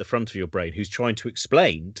sitting at the front of your brain who's trying to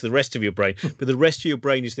explain to the rest of your brain, but the rest of your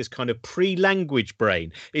brain is this kind of pre-language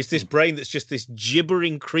brain. It's this brain that's just this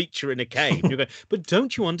gibbering creature in a cave. You're going, but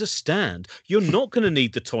don't you understand? You're not going to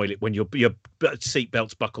need the toilet when your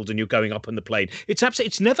seatbelt's buckled and you're going up on the plane.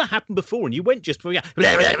 It's never happened before, and you went just before.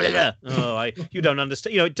 You don't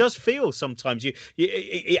understand. It does feel sometimes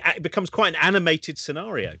it becomes quite an animated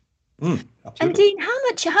scenario. And Dean,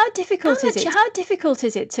 how difficult is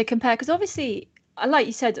it to compare? Because obviously, like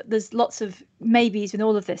you said, there's lots of maybes in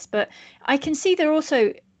all of this, but I can see they're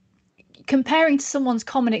also comparing to someone's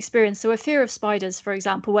common experience. So a fear of spiders, for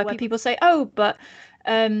example, where people say, "Oh, but."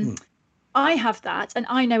 I have that and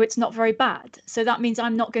I know it's not very bad, so that means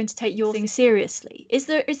I'm not going to take your thing seriously. Is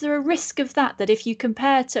there a risk of that if you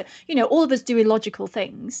compare to all of us do illogical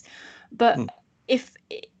things, but if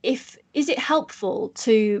is it helpful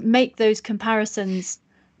to make those comparisons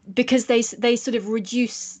because they sort of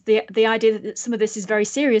reduce the idea that some of this is very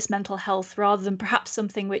serious mental health, rather than perhaps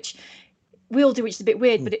something which we all do, which is a bit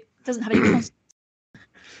weird, but it doesn't have any consequences.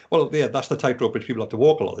 Well, yeah, that's the tightrope which people have to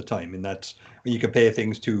walk a lot of the time. In that, when you compare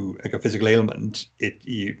things to like a physical ailment,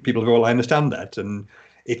 people go, well, I understand that, and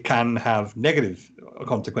it can have negative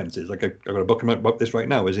consequences. Like I've got a book about this right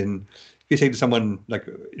now. As in, if you say to someone like,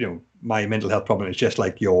 my mental health problem is just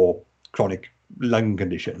like your chronic lung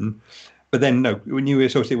condition, but then when you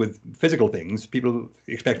associate with physical things, people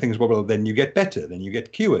expect things, well, then you get better, then you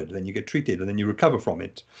get cured, then you get treated, and then you recover from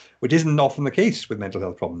it, which isn't often the case with mental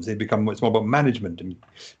health problems. It's more about management and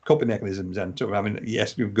coping mechanisms, and sort of having,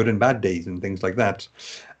 yes, good and bad days and things like that.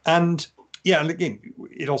 And yeah, and again,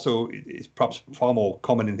 it also is perhaps far more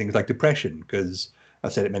common in things like depression, because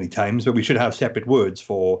I've said it many times, but we should have separate words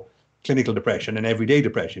for clinical depression and everyday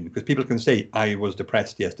depression, because people can say, I was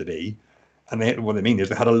depressed yesterday, and what they mean is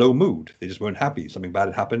they had a low mood. They just weren't happy. Something bad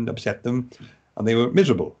had happened, upset them, and they were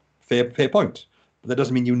miserable. Fair point. But that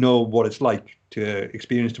doesn't mean you know what it's like to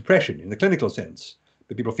experience depression in the clinical sense.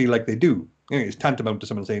 But people feel like they do. It's tantamount to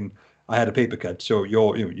someone saying, I had a paper cut, so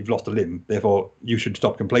you've lost a limb, therefore you should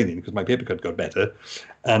stop complaining because my paper cut got better.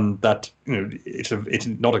 And that, it's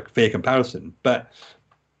not a fair comparison. But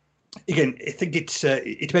again, I think it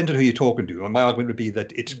depends on who you're talking to. And my argument would be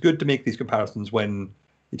that it's good to make these comparisons when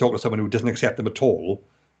you talk to someone who doesn't accept them at all.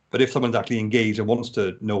 But if someone's actually engaged and wants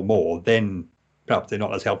to know more, then perhaps they're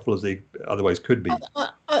not as helpful as they otherwise could be.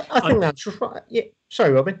 I think that's right. Yeah.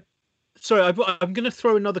 Sorry, Robin. Sorry, I'm going to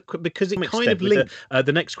throw another, because it kind of links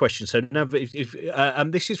the next question. So now, if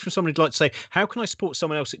this is from someone who'd like to say, how can I support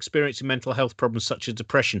someone else experiencing mental health problems such as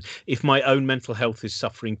depression if my own mental health is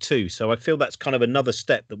suffering too? So I feel that's kind of another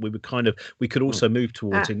step that we could also move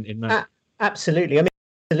towards in that. Absolutely. I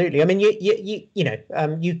mean,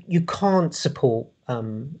 you can't support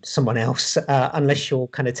someone else unless you're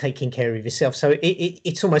kind of taking care of yourself. So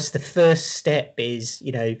it's almost the first step is,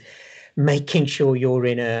 making sure you're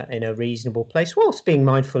in a reasonable place whilst being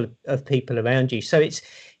mindful of people around you. So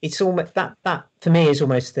it's almost that for me is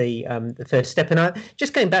almost the first step. And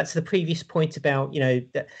just going back to the previous point about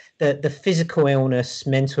the physical illness,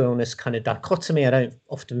 mental illness kind of dichotomy, I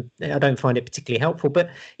don't find it particularly helpful. But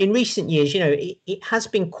in recent years, it has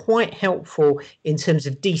been quite helpful in terms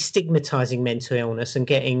of destigmatizing mental illness and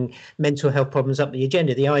getting mental health problems up the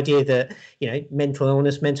agenda. The idea that mental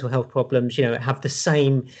illness, mental health problems, have the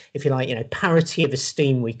same, if you like, parity of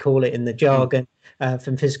esteem, we call it in the jargon.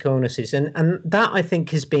 From physical illnesses, and that I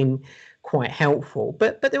think has been quite helpful.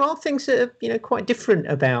 But there are things that are quite different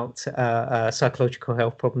about psychological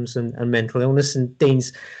health problems and mental illness, and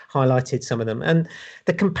Dean's highlighted some of them. And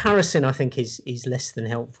the comparison I think is less than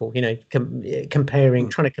helpful. Trying to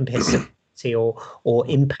compare severity or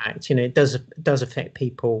impact. It does affect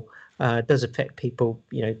people. Does affect people,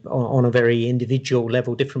 on a very individual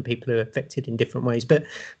level. Different people are affected in different ways. But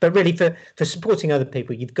really, for supporting other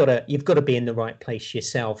people, you've got to be in the right place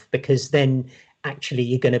yourself, because then actually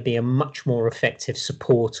you're going to be a much more effective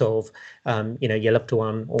support of, your loved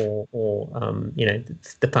one or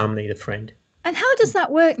the family, the friend. And how does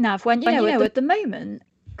that work, Nav? When at the moment,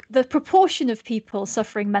 the proportion of people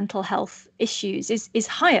suffering mental health issues is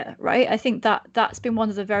higher, right? I think that's been one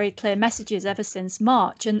of the very clear messages ever since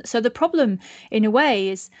March. And so the problem, in a way,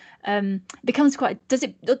 is becomes quite. Does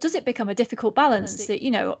it become a difficult balance that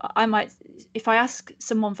I might, if I ask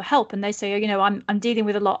someone for help and they say, I'm dealing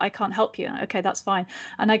with a lot, I can't help you. Okay, that's fine.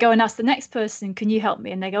 And I go and ask the next person, can you help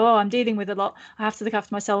me? And they go, oh, I'm dealing with a lot, I have to look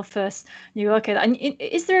after myself first. And you go, okay. And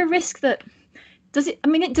is there a risk that? Does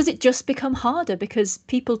it just become harder because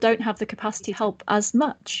people don't have the capacity to help as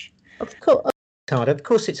much? Of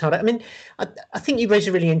course it's harder. I mean, I think you raise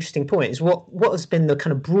a really interesting point, is what has been the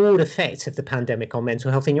kind of broad effect of the pandemic on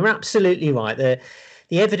mental health. And you're absolutely right. The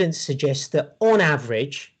evidence suggests that on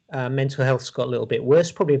average, mental health's got a little bit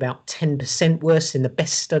worse, probably about 10% worse in the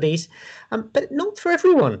best studies, but not for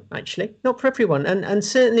everyone, actually, not for everyone. And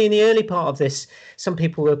certainly in the early part of this, some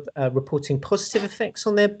people were reporting positive effects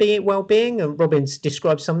on their well-being, and Robin's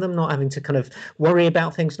described some of them, not having to kind of worry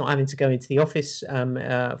about things, not having to go into the office,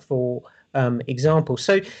 for example.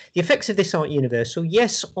 So the effects of this aren't universal.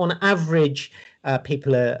 Yes, on average,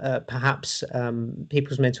 people are perhaps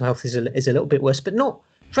people's mental health is a little bit worse, but not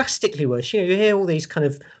drastically worse. You hear all these kind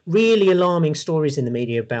of really alarming stories in the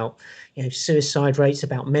media about suicide rates,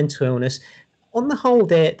 about mental illness. On the whole,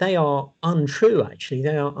 they are untrue. Actually,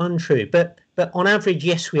 they are untrue. But on average,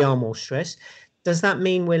 yes, we are more stressed. Does that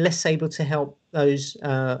mean we're less able to help those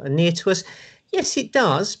near to us? Yes, it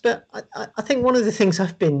does. But I think one of the things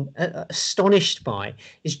I've been astonished by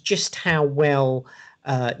is just how well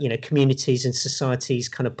communities and societies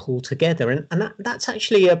kind of pull together, and that's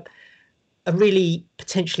actually a really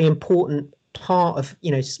potentially important part of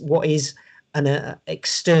what is an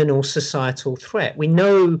external societal threat. We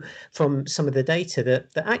know from some of the data that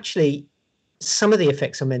actually some of the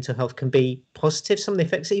effects on mental health can be positive. Some of the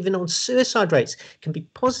effects even on suicide rates can be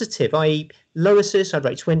positive, i.e. lower suicide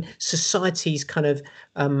rates when societies kind of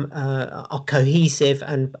are cohesive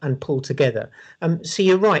and pull together. So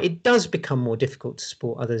you're right, it does become more difficult to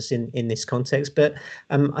support others in this context. But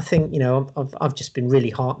I think, I've just been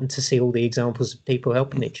really heartened to see all the examples of people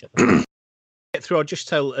helping each other. Get through, I'll just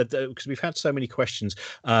tell, because we've had so many questions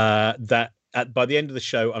that by the end of the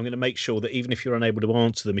show, I'm going to make sure that even if you're unable to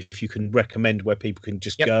answer them, if you can recommend where people can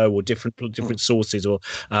just go, or different sources, or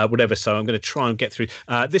whatever. So I'm going to try and get through.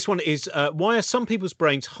 This one is, why are some people's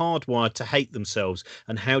brains hardwired to hate themselves,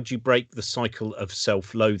 and how do you break the cycle of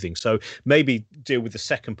self-loathing? So maybe deal with the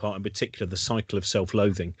second part in particular, the cycle of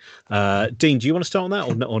self-loathing. Dean, do you want to start on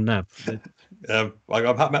that, or Nav? I'm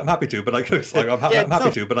happy to, but I could have said, I'm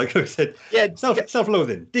happy to, but I could have said,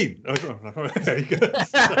 self-loathing. Dean, very good.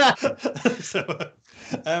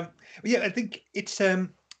 I think it's the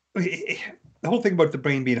whole thing about the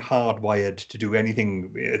brain being hardwired to do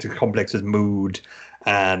anything as complex as mood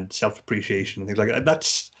and self-appreciation and things like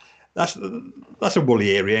that. That's a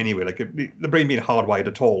woolly area anyway. Like the brain being hardwired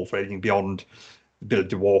at all for anything beyond the ability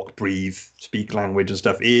to walk, breathe, speak language and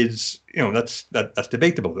stuff is, that's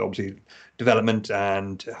debatable. Obviously, development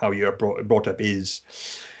and how you're brought up is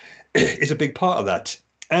a big part of that.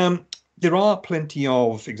 There are plenty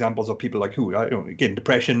of examples of people like who, again,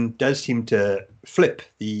 depression does seem to flip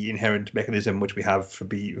the inherent mechanism which we have for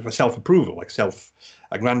self-approval, like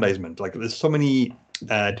self-aggrandizement. Like there's so many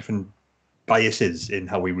different biases in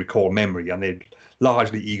how we recall memory, and they're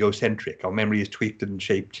largely egocentric. Our memory is tweaked and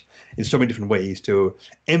shaped in so many different ways to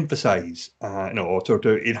emphasize, or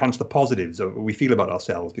to enhance the positives of what we feel about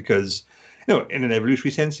ourselves, because, in an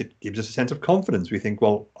evolutionary sense, it gives us a sense of confidence. We think,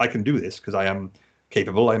 well, I can do this because I am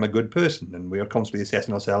capable, I'm a good person, and we are constantly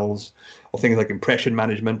assessing ourselves. Or things like impression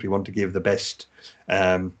management, we want to give the best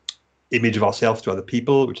image of ourselves to other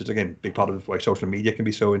people, which is, again, a big part of why social media can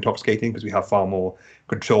be so intoxicating, because we have far more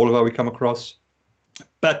control of how we come across.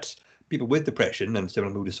 But people with depression and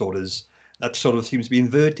similar mood disorders, that sort of seems to be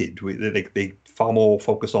inverted. They far more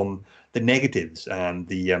focus on the negatives and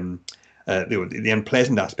the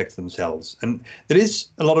unpleasant aspects of themselves. And there is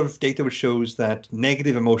a lot of data which shows that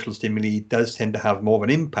negative emotional stimuli does tend to have more of an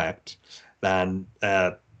impact than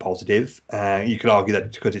positive. You could argue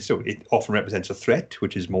that because it often represents a threat,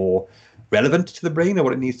 which is more relevant to the brain or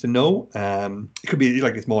what it needs to know. It could be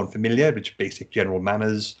like it's more unfamiliar, which basic general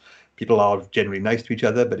manners. People are generally nice to each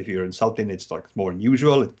other, but if you're insulting, it's like more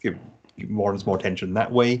unusual. It warrants more attention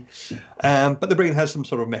that way. But the brain has some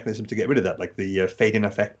sort of mechanism to get rid of that, like the fading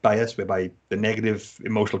effect bias, whereby the negative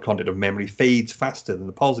emotional content of memory fades faster than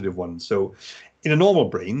the positive one. So in a normal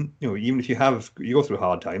brain, even if you go through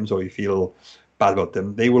hard times or you feel bad about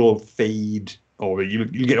them, they will fade, or you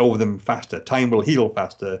get over them faster. Time will heal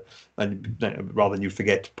faster, rather than you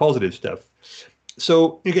forget positive stuff.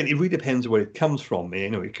 So again, it really depends where it comes from.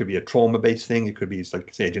 It could be a trauma-based thing. It could be,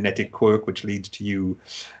 like, say, a genetic quirk which leads to you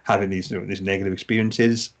having these negative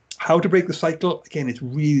experiences. How to break the cycle? Again, it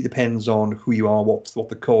really depends on who you are, what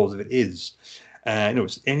the cause of it is.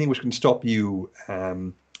 It's anything which can stop you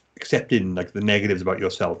accepting, like, the negatives about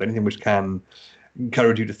yourself. Anything which can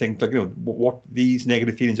encourage you to think, like, what these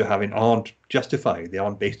negative feelings you're having aren't justified. They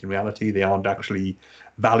aren't based in reality. They aren't actually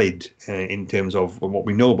valid in terms of what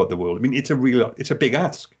we know about the world. I mean, it's a big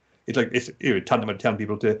ask. It's like it's tantamount to telling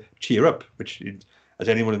people to cheer up, which, as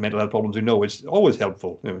anyone with mental health problems who know, is always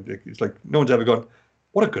helpful. It's like no one's ever gone,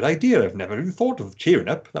 what a good idea! I've never even thought of cheering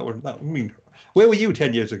up. I mean, where were you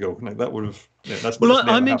 10 years ago? Like, that would have.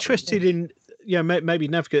 I'm interested in maybe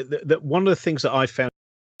navigate that one of the things that I found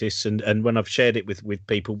this and when I've shared it with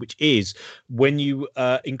people, which is when you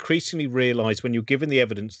increasingly realize, when you're given the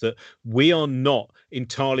evidence that we are not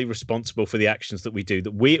entirely responsible for the actions that we do,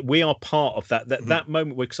 that we are part of that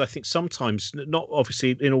moment, because I think sometimes, not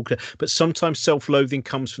obviously in all, but sometimes self-loathing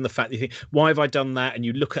comes from the fact that you think, why have I done that? And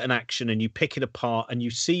you look at an action and you pick it apart and you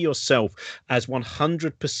see yourself as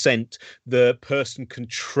 100% the person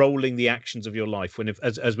controlling the actions of your life, when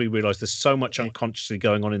as we realize there's so much unconsciously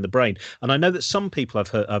going on in the brain. And I know that some people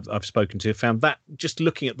I've spoken to found that just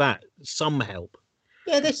looking at that some help.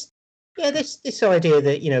 This idea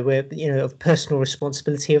that we're of personal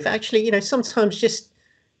responsibility, of actually sometimes just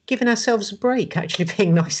giving ourselves a break, actually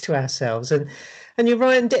being nice to ourselves, and And you're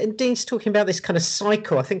right. And Dean's talking about this kind of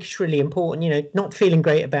cycle. I think it's really important, not feeling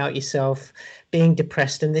great about yourself, being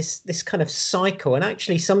depressed, and this kind of cycle. And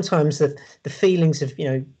actually, sometimes the feelings of,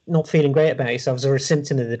 not feeling great about yourselves are a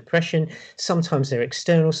symptom of the depression. Sometimes they're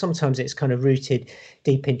external. Sometimes it's kind of rooted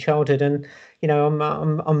deep in childhood. And,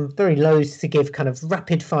 I'm very loath to give kind of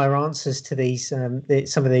rapid fire answers to these,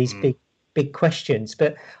 some of these big questions.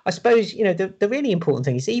 But I suppose, the really important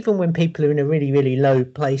thing is, even when people are in a really, really low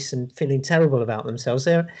place and feeling terrible about themselves,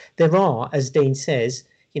 there are, as Dean says,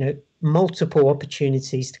 multiple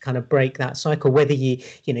opportunities to kind of break that cycle, whether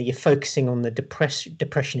you're focusing on the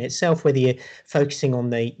depression itself, whether you're focusing on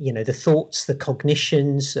the thoughts, the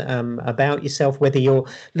cognitions about yourself, whether you're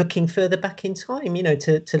looking further back in time,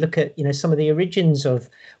 to look at some of the origins of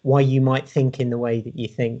why you might think in the way that you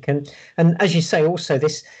think, and as you say, also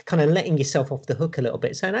this kind of letting yourself off the hook a little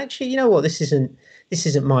bit, saying, actually, you know what, this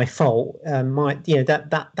isn't my fault,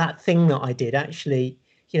 that thing that I did, actually,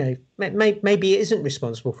 maybe it isn't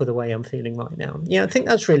responsible for the way I'm feeling right now. I think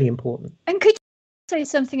that's really important. And could you say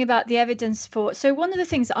something about the evidence for? So one of the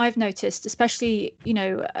things that I've noticed, especially,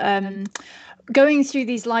 going through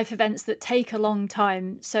these life events that take a long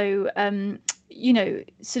time. So,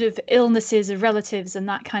 sort of illnesses of relatives and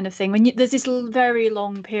that kind of thing. When there's this very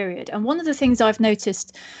long period. And one of the things I've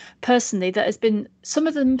noticed personally that has been some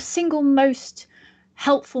of the single most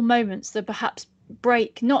helpful moments that perhaps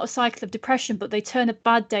break not a cycle of depression, but they turn a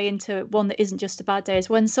bad day into one that isn't just a bad day, is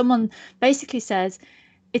when someone basically says,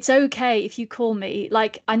 it's okay if you call me,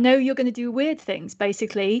 like, I know you're going to do weird things.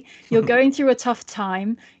 Basically, you're going through a tough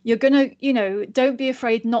time, you're going to, don't be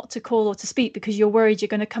afraid not to call or to speak because you're worried you're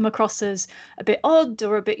going to come across as a bit odd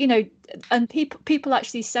or a bit, and people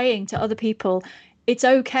actually saying to other people, it's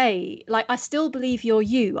okay. Like, I still believe you're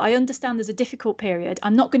you. I understand there's a difficult period.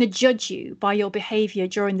 I'm not going to judge you by your behavior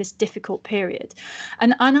during this difficult period.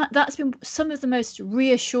 And that's been some of the most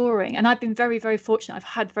reassuring. And I've been very, very fortunate. I've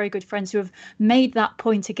had very good friends who have made that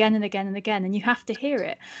point again and again and again. And you have to hear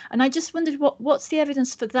it. And I just wondered what's the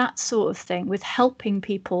evidence for that sort of thing with helping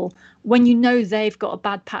people when they've got a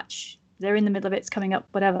bad patch, they're in the middle of it, it's coming up,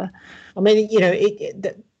 whatever. I mean,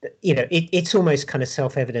 it's almost kind of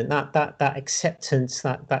self-evident that acceptance,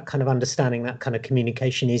 that kind of understanding, that kind of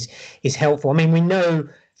communication is helpful. I mean, we know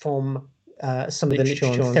from some of the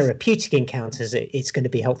literature on therapeutic encounters it's going to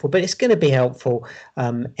be helpful, but it's going to be helpful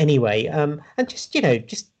anyway. And just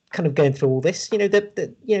kind of going through all this,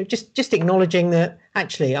 just acknowledging that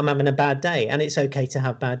actually I'm having a bad day, and it's okay to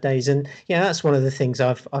have bad days. And that's one of the things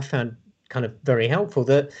I've found kind of very helpful,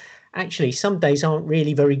 that actually some days aren't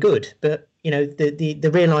really very good, but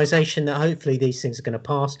the realization that hopefully these things are going to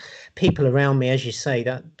pass, people around me, as you say,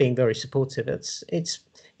 that being very supportive, it's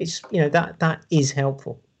that is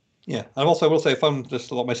helpful. Yeah, and also I will say I found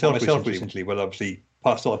this a lot myself recently. Well, obviously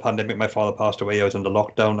past all the pandemic, my father passed away, I was under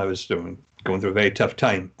lockdown, I was going through a very tough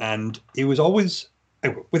time, and it was always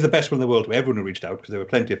with the best will in the world to everyone who reached out, because there were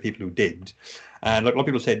plenty of people who did, and like a lot of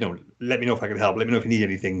people said, no, let me know if I can help, let me know if you need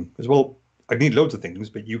anything, as well. I need loads of things,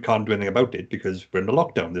 but you can't do anything about it because we're under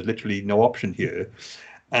lockdown. There's literally no option here.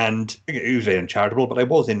 And it was very uncharitable, but I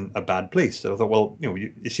was in a bad place. So I thought, well,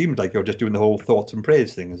 it seemed like you're just doing the whole thoughts and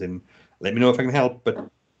prayers thing, as in, let me know if I can help, but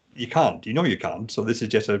you can't. You can't. So this is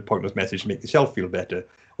just a pointless message to make yourself feel better,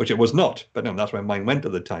 which it was not. But no, that's where my mind went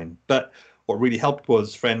at the time. But what really helped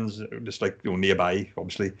was friends, just like nearby,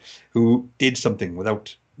 obviously, who did something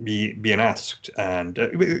without being asked, and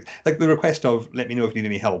like the request of let me know if you need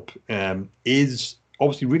any help is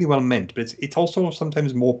obviously really well meant, but it's also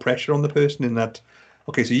sometimes more pressure on the person, in that,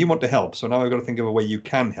 okay, so you want to help, so now I've got to think of a way you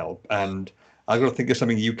can help, and I've got to think of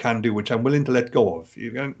something you can do which I'm willing to let go of.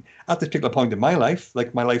 At this particular point in my life,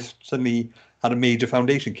 like, my life suddenly had a major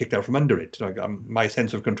foundation kicked out from under it. Like, my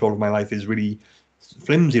sense of control of my life is really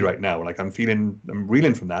flimsy right now. Like, I'm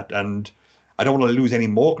reeling from that, and I don't want to lose any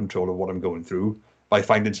more control of what I'm going through by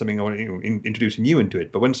finding something or introducing you into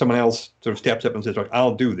it. But when someone else sort of steps up and says, right,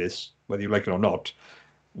 I'll do this, whether you like it or not,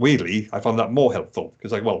 weirdly, I found that more helpful,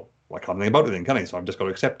 because I can't do anything about it then, can I? So I've just got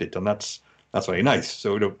to accept it, and that's very nice.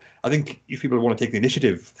 So I think if people want to take the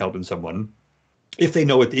initiative helping someone, if they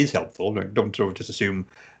know it is helpful, don't sort of just assume,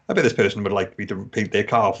 I bet this person would like me to paint their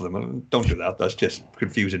car for them. And don't do that. That's just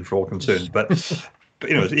confusing for all concerned. But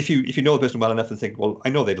if you know the person well enough and think, well, I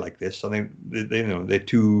know they'd like this, and they're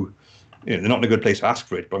too. They're not in a good place to ask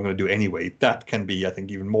for it, but I'm going to do it anyway. That can be, I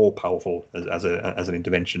think, even more powerful as an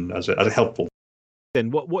intervention, as a helpful.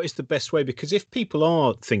 Then what is the best way? Because if people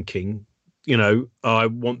are thinking, I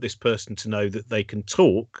want this person to know that they can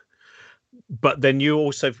talk, but then you're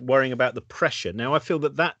also worrying about the pressure. Now, I feel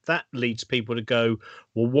that leads people to go,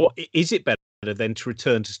 well, what is it better than to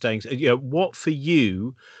return to staying? What for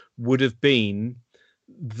you would have been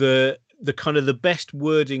the kind of the best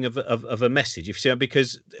wording of a message, if you see,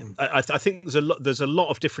 because I think there's a lot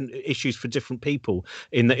of different issues for different people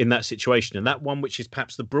in that situation, and that one which is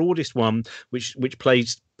perhaps the broadest one, which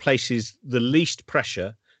places the least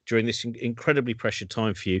pressure during this incredibly pressured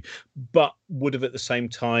time for you, but would have at the same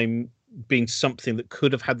time been something that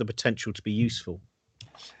could have had the potential to be useful.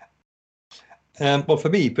 Well, for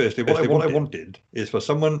me personally, what I wanted is for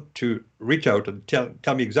someone to reach out and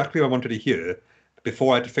tell me exactly what I wanted to hear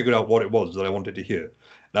before I had to figure out what it was that I wanted to hear.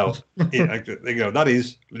 Now, that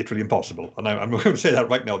is literally impossible. And I'm going to say that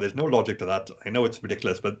right now. There's no logic to that. I know it's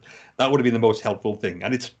ridiculous, but that would have been the most helpful thing.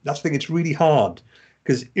 And that's the thing. It's really hard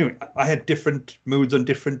because I had different moods on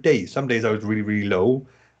different days. Some days I was really, really low.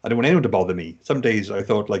 I didn't want anyone to bother me. Some days I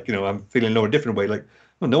thought I'm feeling low a different way. Like,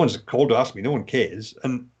 well, no one's called to ask me. No one cares.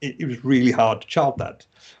 And it was really hard to chart that.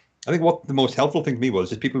 I think what the most helpful thing to me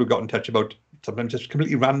was people who got in touch about sometimes just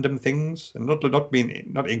completely random things, and not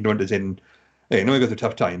ignorant as in, hey, I know I go through a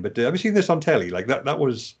tough time, but have you seen this on telly? Like that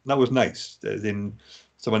was nice. As in,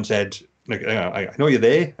 someone said, like, I know you're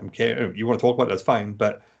there. You want to talk about it, that's fine.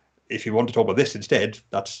 But if you want to talk about this instead,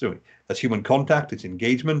 that's human contact. It's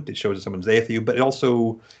engagement. It shows that someone's there for you, but it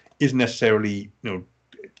also isn't necessarily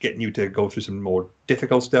getting you to go through some more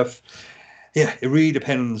difficult stuff. Yeah, it really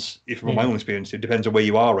depends. From my own experience, it depends on where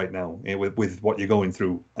you are right now with what you're going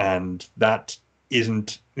through, and that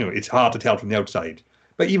isn't. It's hard to tell from the outside.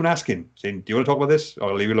 But even asking, saying, "Do you want to talk about this?" or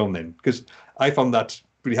 "I'll leave you alone then," because I found that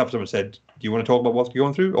really helped. Someone said, "Do you want to talk about what you're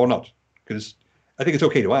going through or not?" Because I think it's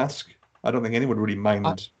okay to ask. I don't think anyone would really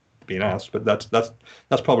mind being asked, but that's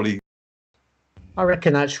probably. I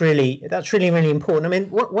reckon that's really important. I mean,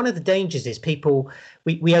 one of the dangers is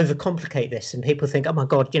we overcomplicate this, and people think, oh my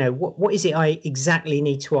God, what is it I exactly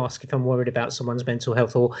need to ask if I'm worried about someone's mental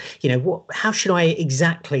health, or how should I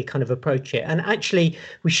exactly kind of approach it? And actually,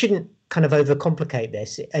 we shouldn't kind of overcomplicate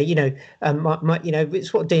this.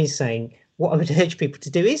 It's what Dean's saying. What I would urge people to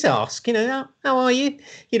do is ask, how are you?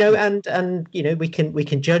 And we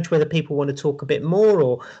can judge whether people want to talk a bit more,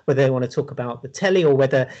 or whether they want to talk about the telly, or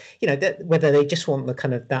whether whether they just want the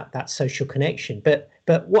kind of that social connection. But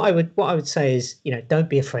what I would say is, don't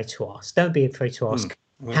be afraid to ask. Don't be afraid to ask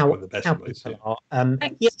how people are.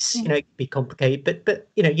 Yes, it can be complicated, but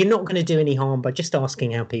you're not going to do any harm by just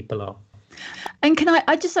asking how people are. And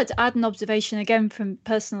I'd just like to add an observation again from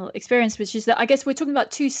personal experience, which is that I guess we're talking about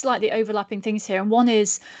two slightly overlapping things here. And one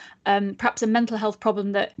is perhaps a mental health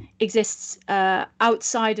problem that exists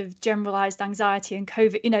outside of generalized anxiety and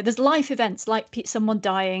COVID. There's life events like someone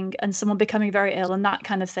dying and someone becoming very ill and that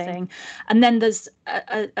kind of thing. And then there's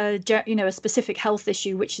a specific health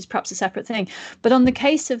issue, which is perhaps a separate thing. But on the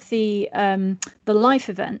case of the life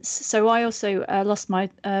events, so I also lost my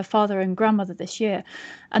father and grandmother this year.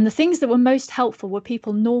 And the things that were most helpful were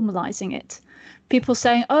people normalizing it. People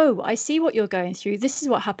saying, oh, I see what you're going through. This is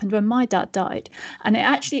what happened when my dad died. And it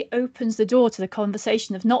actually opens the door to the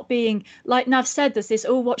conversation of not being, like Nav said, there's this,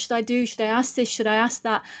 oh, what should I do? Should I ask this? Should I ask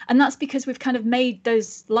that? And that's because we've kind of made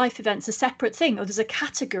those life events a separate thing, or there's a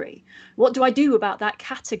category. What do I do about that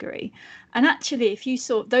category? And actually, if you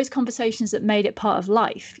saw those conversations that made it part of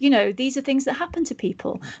life, these are things that happen to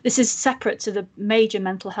people. This is separate to the major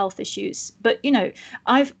mental health issues. But,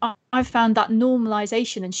 I've found that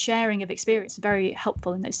normalization and sharing of experience very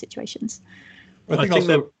helpful in those situations. I think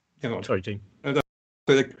also, sorry, Dean. So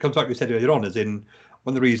it comes back to what you said earlier on, as in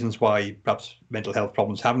one of the reasons why perhaps mental health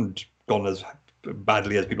problems haven't gone as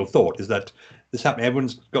badly as people thought is that this happened.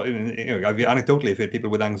 Everyone's got, anecdotally, I've heard people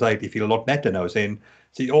with anxiety feel a lot better now, saying,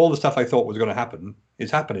 see, all the stuff I thought was going to happen is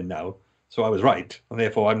happening now. So I was right. And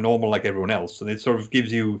therefore I'm normal like everyone else. And it sort of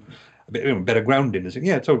gives you a bit better grounding. It's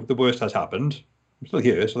like, so the worst has happened. I'm still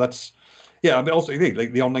here. So that's, but also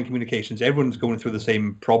like the online communications, everyone's going through the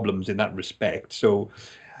same problems in that respect. So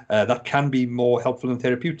that can be more helpful than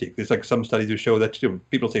therapeutic. There's like some studies that show that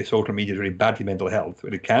people say social media is really bad for mental health.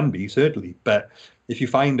 Well, it can be, certainly. But if you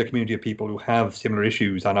find a community of people who have similar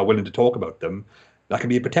issues and are willing to talk about them, that can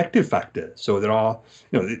be a protective factor. So there are,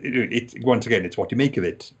 once again, it's what you make of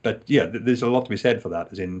it. But there's a lot to be said for that.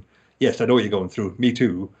 As in, yes, I know what you're going through. Me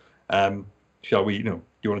too. Shall we, do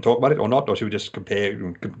you want to talk about it or not? Or should we just compare?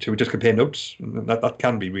 Should we just compare notes? That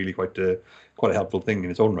can be really quite a helpful thing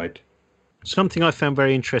in its own right. Something I found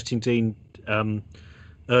very interesting, Dean,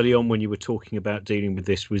 early on when you were talking about dealing with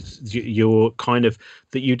this was your kind of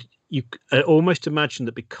that you almost imagined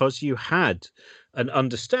that because you had an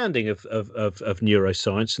understanding of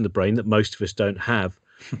neuroscience and the brain that most of us don't have,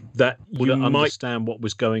 that you might understand what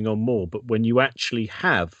was going on more. But when you actually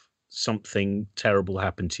have something terrible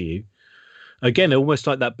happen to you, Again, almost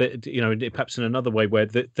like that bit, perhaps in another way, where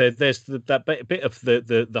there's that bit of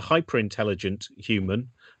the hyper intelligent human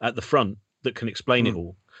at the front that can explain it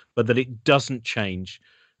all, but that it doesn't change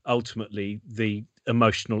ultimately the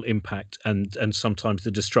emotional impact and sometimes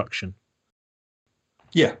the destruction.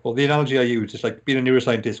 Yeah, well, the analogy I use is like being a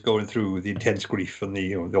neuroscientist going through the intense grief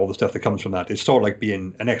and all the stuff that comes from that. It's sort of like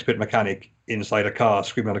being an expert mechanic inside a car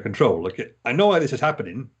screaming out of control. Like, I know why this is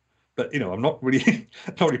happening, but I'm not really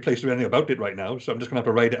placed to do anything about it right now. So I'm just gonna have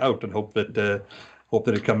to ride it out and hope that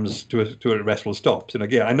it comes to a restful stop. And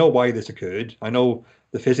again, I know why this occurred. I know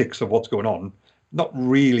the physics of what's going on. Not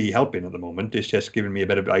really helping at the moment. It's just giving me a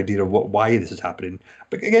better idea of why this is happening.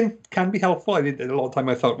 But again, can be helpful. A lot of time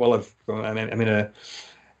I thought, well, I'm in a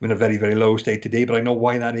very, very low state today, but I know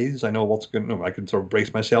why that is. I know what's going on. I can sort of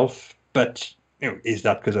brace myself. But is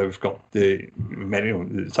that because I've got the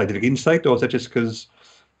scientific insight, or is that just because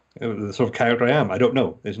the sort of character I am? I don't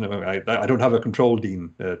know. I don't have a control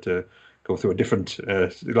Dean to go through a different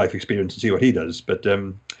life experience and see what he does. But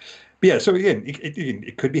yeah, so again,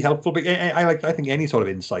 it could be helpful, but I think any sort of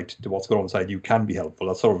insight to what's going on inside you can be helpful.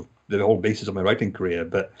 That's sort of the whole basis of my writing career.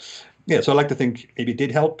 But yeah, so I like to think maybe it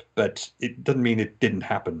did help, but it doesn't mean it didn't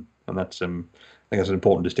happen, and that's I think that's an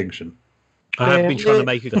important distinction. I have been trying to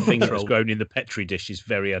make the finger that's grown in the Petri dish is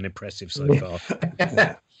very unimpressive so far.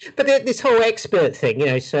 But this whole expert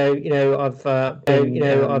thing, so I've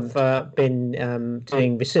been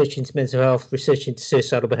doing research into mental health, research into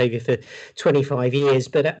suicidal behaviour for 25 years.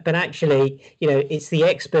 But actually, it's the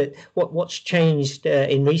expert. What's changed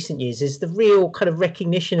in recent years is the real kind of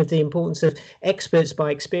recognition of the importance of experts by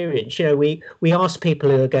experience. We ask people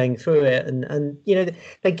who are going through it, and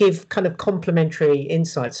they give kind of complementary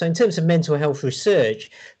insights. So in terms of mental health research,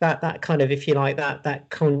 that kind of, if you like, that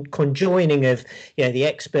conjoining of the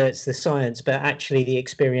experts, the science, but actually the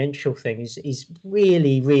experiential thing is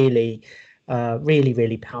really, really, really,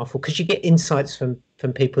 really powerful, because you get insights from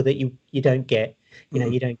people that you don't get,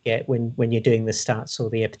 you don't get when you're doing the stats or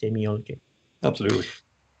the epidemiology. Absolutely.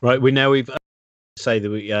 Right. We've say that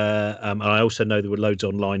we and I also know there were loads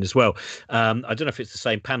online as well. I don't know if it's the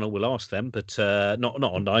same panel. We'll ask them, but not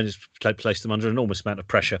online. It's placed them under an enormous amount of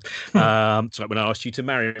pressure. So like when I asked you to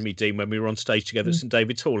marry me, Dean, when we were on stage together at St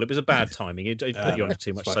David's Hall, it was a bad timing. It put you under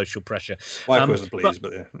too much social pressure. Wife wasn't pleased,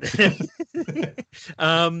 but yeah.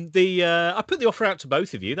 I put the offer out to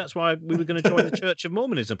both of you. That's why we were going to join the Church of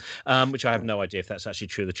Mormonism, which I have no idea if that's actually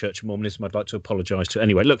true. The Church of Mormonism. I'd like to apologise to.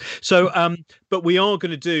 Anyway, look. So, but we are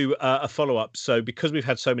going to do a follow-up. So because we've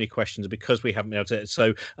had so many questions, because we haven't been able to,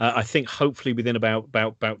 so I think hopefully within about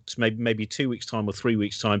maybe 2 weeks' time or 3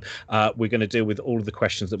 weeks' time, we're going to deal with all of the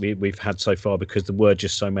questions that we've had so far, because there were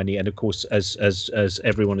just so many. And of course, as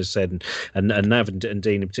everyone has said, and Nav and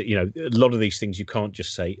Dean, a lot of these things you can't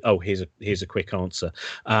just say, oh, here's a quick answer.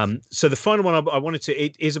 So the final one I wanted to,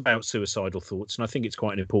 it is about suicidal thoughts, and I think it's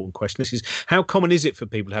quite an important question. This is, how common is it for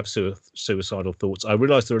people to have suicidal thoughts? I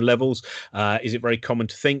realise there are levels. Is it very common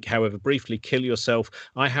to think, however briefly, kill yourself?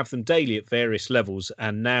 I have them daily at various levels,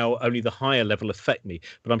 and now only the higher level affect me.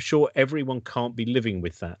 But I'm sure everyone can't be living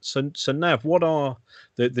with that. So Nav, what are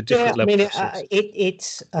the different levels?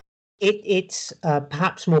 It's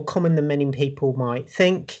perhaps more common than many people might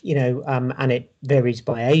think, and it varies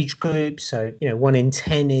by age group. So 1 in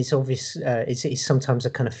 10 is obvious, is sometimes a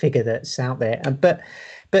kind of figure that's out there,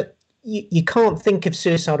 but you can't think of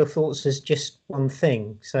suicidal thoughts as just one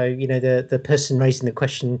thing. So, the person raising the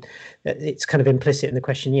question, it's kind of implicit in the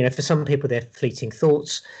question, for some people, they're fleeting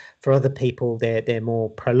thoughts. For other people, they're more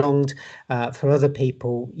prolonged. For other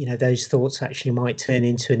people, those thoughts actually might turn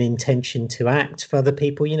into an intention to act. For other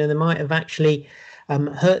people, they might have actually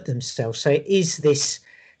hurt themselves. So it is this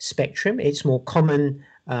spectrum. It's more common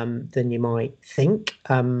than you might think.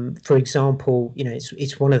 For example,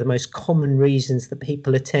 it's one of the most common reasons that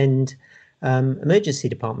people attend emergency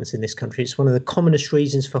departments in this country. It's one of the commonest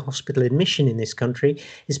reasons for hospital admission in this country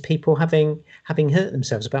is people having hurt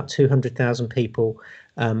themselves. About 200,000 people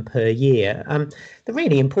per year. The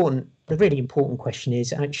really important question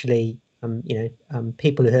is actually,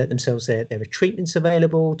 people who hurt themselves. There are treatments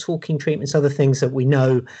available, talking treatments, other things that we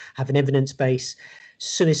know have an evidence base.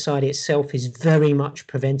 Suicide itself is very much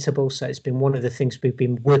preventable. So it's been one of the things we've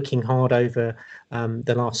been working hard over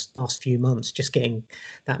the last few months. Just getting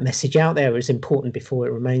that message out there is important before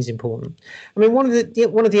it remains important. I mean, one of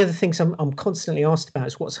the other things I'm constantly asked about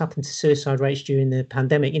is what's happened to suicide rates during the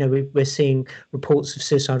pandemic. We're seeing reports of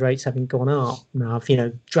suicide rates having gone up now,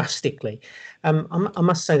 drastically. I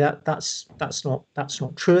must say that that's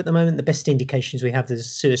not true at the moment. The best indications we have is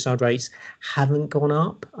suicide rates haven't gone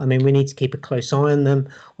up. I mean, we need to keep a close eye on them.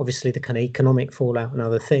 Obviously, the kind of economic fallout and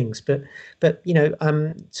other things, but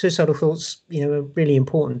suicidal thoughts, are really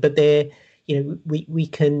important. But they're,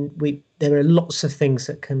 there are lots of things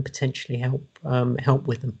that can potentially help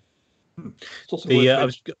with them. Sorry. I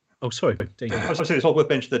was going to say, it's all worth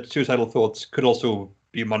mentioning that suicidal thoughts could also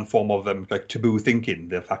be one form of like taboo thinking.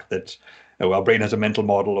 The fact that our brain has a mental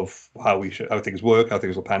model of how things work, how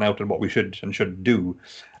things will pan out, and what we should and shouldn't do.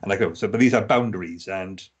 And but these are boundaries,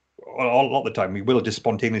 and a lot of the time we will just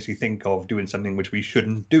spontaneously think of doing something which we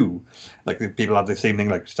shouldn't do. Like people have the same thing,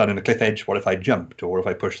 like standing on a cliff edge. What if I jumped? Or if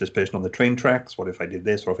I pushed this person on the train tracks? What if I did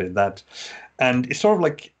this? Or if I did that? And it's sort of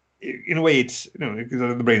like, in a way, it's, because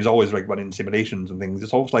the brain is always like running simulations and things.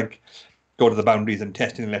 It's almost like go to the boundaries and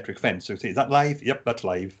testing an electric fence. So say, is that live? Yep, that's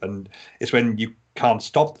live. And it's when you can't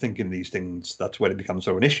stop thinking these things, that's when it becomes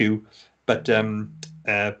sort of an issue. But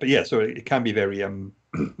yeah, so it can be very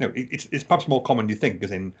it's perhaps more common than you think,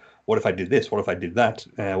 as in, what if I did this? What if I did that?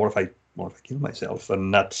 What if I killed myself?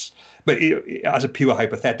 And that's, but as a pure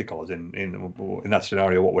hypothetical, as in that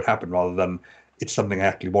scenario, what would happen, rather than it's something I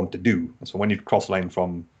actually want to do. And so when you cross the line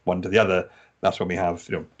from one to the other, that's when we have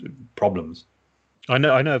problems. I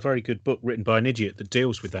know a very good book written by an idiot that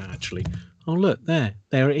deals with that, actually. Oh, look, there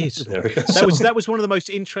it is. That was one of the most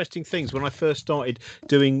interesting things when I first started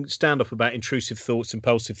doing stand-up about intrusive thoughts,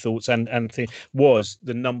 impulsive thoughts, and was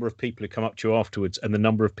the number of people who come up to you afterwards, and the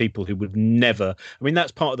number of people who would never. I mean,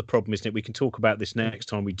 that's part of the problem, isn't it? We can talk about this next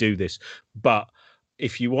time we do this, but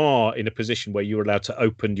if you are in a position where you're allowed to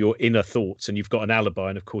open your inner thoughts and you've got an alibi,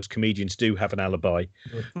 and of course comedians do have an alibi,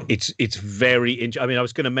 it's very I mean, I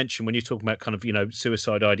was going to mention, when you're talking about kind of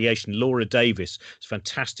suicide ideation, Laura Davis is a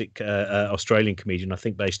fantastic Australian comedian, I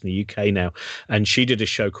think based in the UK now, and she did a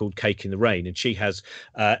show called Cake in the Rain, and she has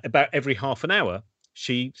about every half an hour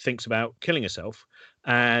she thinks about killing herself.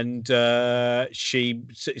 And she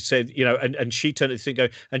said, and she turned to the thing,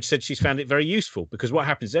 and she said she's found it very useful, because what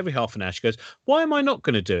happens every half an hour, she goes, why am I not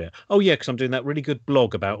going to do it? Oh, yeah, because I'm doing that really good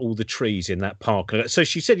blog about all the trees in that park. So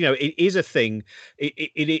she said, it is a thing.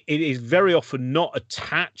 It is very often not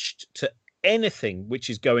attached to anything which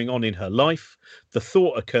is going on in her life. The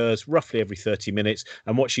thought occurs roughly every 30 minutes,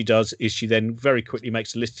 and what she does is she then very quickly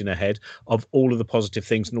makes a list in her head of all of the positive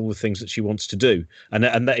things and all the things that she wants to do. And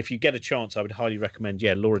that, if you get a chance, I would highly recommend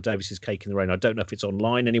Laura Davis's Cake in the Rain. I don't know if it's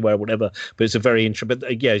online anywhere or whatever, but it's a very interesting,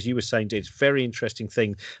 but as you were saying, it's a very interesting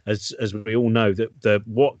thing, as we all know, that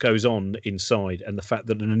what goes on inside, and the fact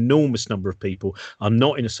that an enormous number of people are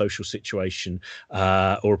not in a social situation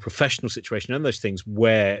or a professional situation, and those things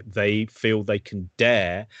where they feel they can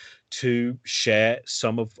dare to share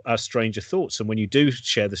some of our stranger thoughts. And when you do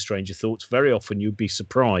share the stranger thoughts, very often you'd be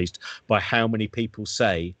surprised by how many people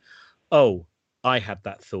say, oh, I had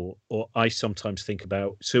that thought, or I sometimes think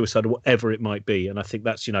about suicide, or whatever it might be. And I think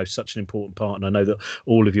that's, such an important part. And I know that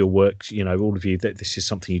all of your work, all of you, that this is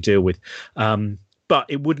something you deal with. But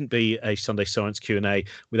it wouldn't be a Sunday Science Q&A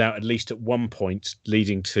without at least at one point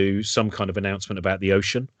leading to some kind of announcement about the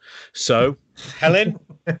ocean. So, Helen?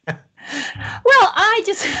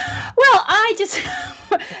 I just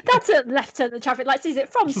that's a left turn the traffic lights, is it?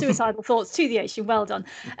 From suicidal thoughts to the ocean. Well done.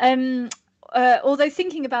 Although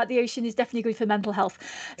thinking about the ocean is definitely good for mental health.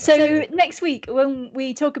 So next week, when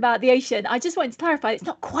we talk about the ocean, I just wanted to clarify, it's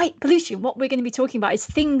not quite pollution. What we're going to be talking about is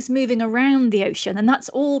things moving around the ocean, and that's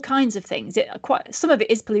all kinds of things. Some of it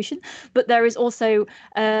is pollution, but there is also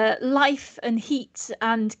life and heat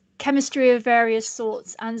and chemistry of various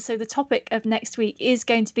sorts. And so the topic of next week is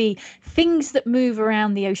going to be things that move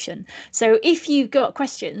around the ocean. So if you've got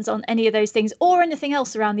questions on any of those things or anything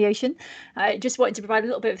else around the ocean, I just wanted to provide a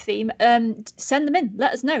little bit of theme, send them in,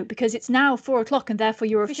 let us know, because it's now 4:00 and therefore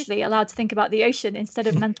you're officially allowed to think about the ocean instead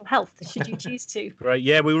of mental health, should you choose to. Great.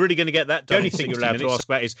 Yeah, we're really going to get that done. The only thing you're allowed to ask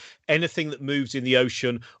about is anything that moves in the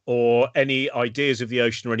ocean, or any ideas of the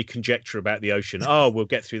ocean, or any conjecture about the ocean. Oh, we'll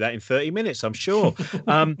get through that in 30 minutes, I'm sure.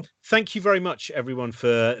 Thank you very much, everyone,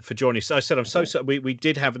 for joining us. I said, I'm so sorry. We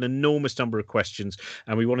did have an enormous number of questions,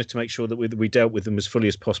 and we wanted to make sure that we dealt with them as fully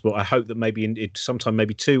as possible. I hope that maybe sometime,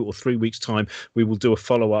 maybe 2 or 3 weeks' time, we will do a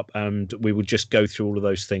follow-up, and we will just go through all of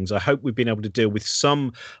those things. I hope we've been able to deal with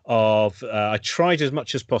some of. I tried as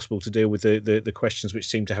much as possible to deal with the questions which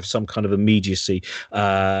seem to have some kind of immediacy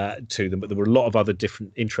to them, but there were a lot of other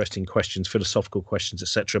different interesting questions, philosophical questions,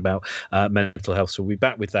 etc., about mental health. So we'll be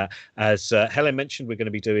back with that. As Helen mentioned, we're going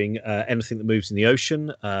to be doing covering anything that moves in the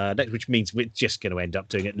ocean, which means we're just going to end up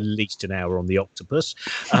doing at least an hour on the octopus,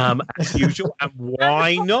 as usual. And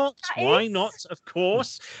why not? Why not? Of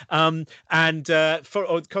course. And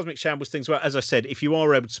for Cosmic Shambles things, well, as I said, if you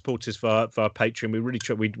are able to support us via Patreon, we really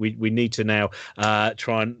try. We need to now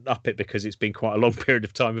try and up it, because it's been quite a long period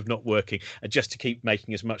of time of not working, just to keep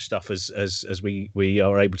making as much stuff as we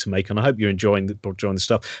are able to make. And I hope you're enjoying the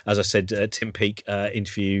stuff. As I said, Tim Peake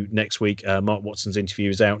interview next week. Mark Watson's interview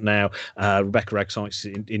is out now. Rebecca Ragsite's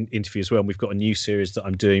interview as well. And we've got a new series that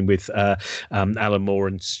I'm doing with Alan Moore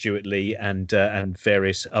and Stuart Lee and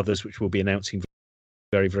various others, which we'll be announcing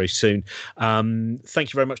very, very soon.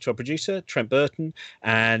 Thank you very much to our producer, Trent Burton,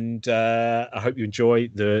 and I hope you enjoy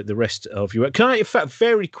the rest of your work. Can I, in fact,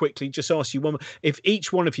 very quickly just ask you if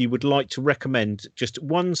each one of you would like to recommend just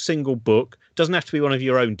one single book, doesn't have to be one of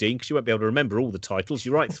your own, Dean, because you won't be able to remember all the titles,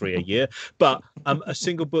 you write 3 a year, but a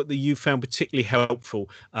single book that you found particularly helpful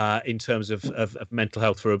in terms of mental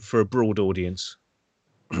health for a broad audience.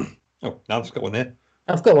 Oh, I've got one there.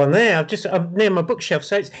 I've got one there. I'm near my bookshelf.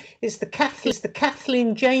 So it's the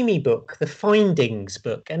Kathleen Jamie book, the Findings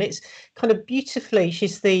book, and it's kind of beautifully.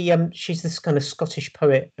 She's this kind of Scottish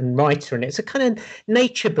poet and writer, and it's a kind of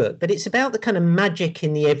nature book, but it's about the kind of magic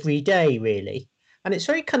in the everyday, really, and it's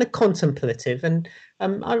very kind of contemplative, and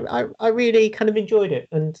I really kind of enjoyed it,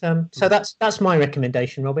 and so that's my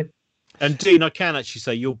recommendation, Robin. And Dean, I can actually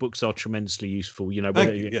say your books are tremendously useful. You know,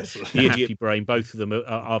 yes. The Happy Brain, both of them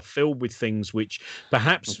are filled with things which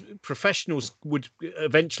perhaps professionals would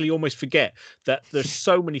eventually almost forget, that there's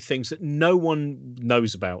so many things that no one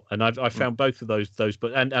knows about. And I found both of those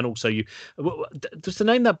books, and also just to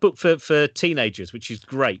name that book for teenagers, which is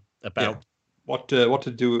great about what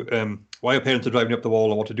to do, why your parents are driving up the wall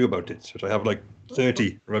and what to do about it, which I have like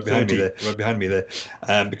 30 right behind me there,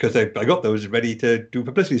 because I got those ready to do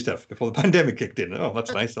publicity stuff before the pandemic kicked in. Oh,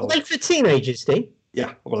 that's nice. Like for teenagers, Steve?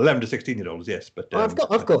 Yeah, well, 11 to 16-year-olds, yes. But I've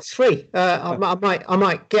got 3. I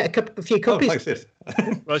might get a few copies. Oh, thanks, yes.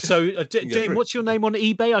 Right, so Dean, what's your name on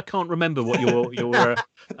eBay? I can't remember what your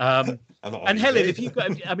and Helen, if you've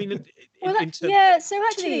got, I mean, so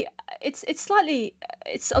actually it's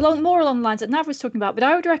more along the lines that Nav was talking about, but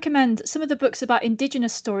I would recommend some of the books about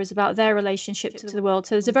Indigenous stories about their relationship to the world.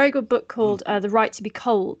 So there's a very good book called The Right to be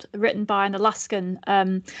Cold, written by an Alaskan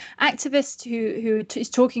activist who is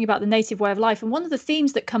talking about the native way of life. And one of the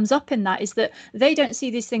themes that comes up in that is that they don't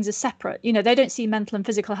see these things as separate. You know, they don't see mental and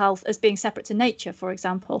physical health as being separate to nature, for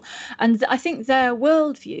example. And I think their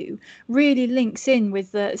worldview really links in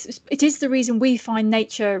with it is the reason we find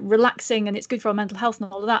nature relaxing and it's good for our mental health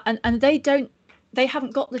and all of that. And they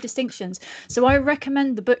haven't got the distinctions. So I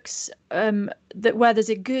recommend the books where there's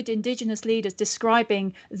a good Indigenous leaders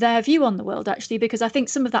describing their view on the world, actually, because I think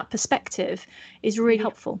some of that perspective is really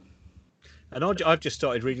helpful. And I've just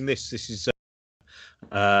started reading this. This is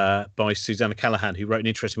by Susanna Callahan, who wrote an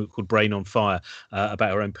interesting book called Brain on Fire,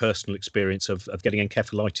 about her own personal experience of getting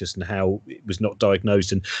encephalitis and how it was not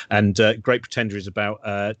diagnosed. And Great Pretender is about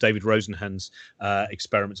David Rosenhan's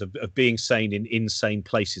experiments of being sane in insane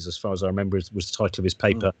places, as far as I remember, was the title of his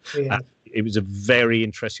paper. It was a very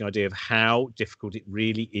interesting idea of how difficult it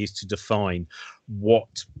really is to define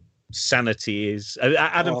what sanity is.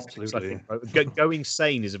 Adam Phillips, I think, Going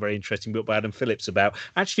Sane is a very interesting book by Adam Phillips about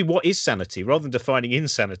actually what is sanity, rather than defining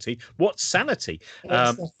insanity, what's sanity.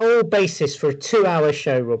 It's the whole basis for a 2-hour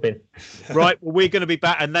show, Robin. Right, well, we're going to be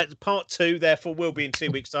back, and that's part 2, therefore will be in 2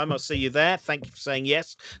 weeks' time. I'll see you there. Thank you for saying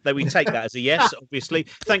yes, though we take that as a yes, obviously.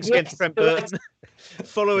 Thanks again to Trent Burton.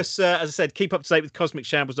 Follow us, as I said, keep up to date with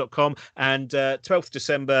cosmicshambles.com, and 12th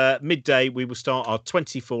December midday we will start our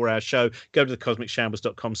 24-hour show. Go to the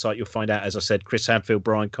cosmicshambles.com site. You'll find out, as I said, Chris Hadfield,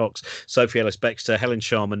 Brian Cox, Sophie Ellis-Bextor, Helen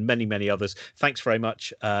Sharman, many others. Thanks very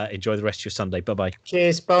much. Enjoy the rest of your Sunday. Bye-bye.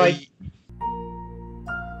 Cheers. Bye.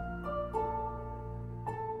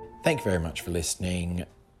 Thank you very much for listening.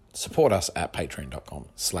 Support us at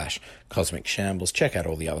patreon.com/Cosmic Shambles. Check out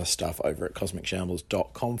all the other stuff over at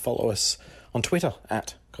cosmicshambles.com. Follow us on Twitter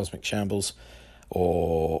at Cosmic Shambles,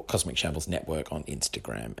 or Cosmic Shambles Network on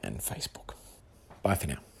Instagram and Facebook. Bye for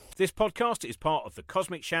now. This podcast is part of the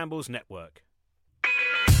Cosmic Shambles Network.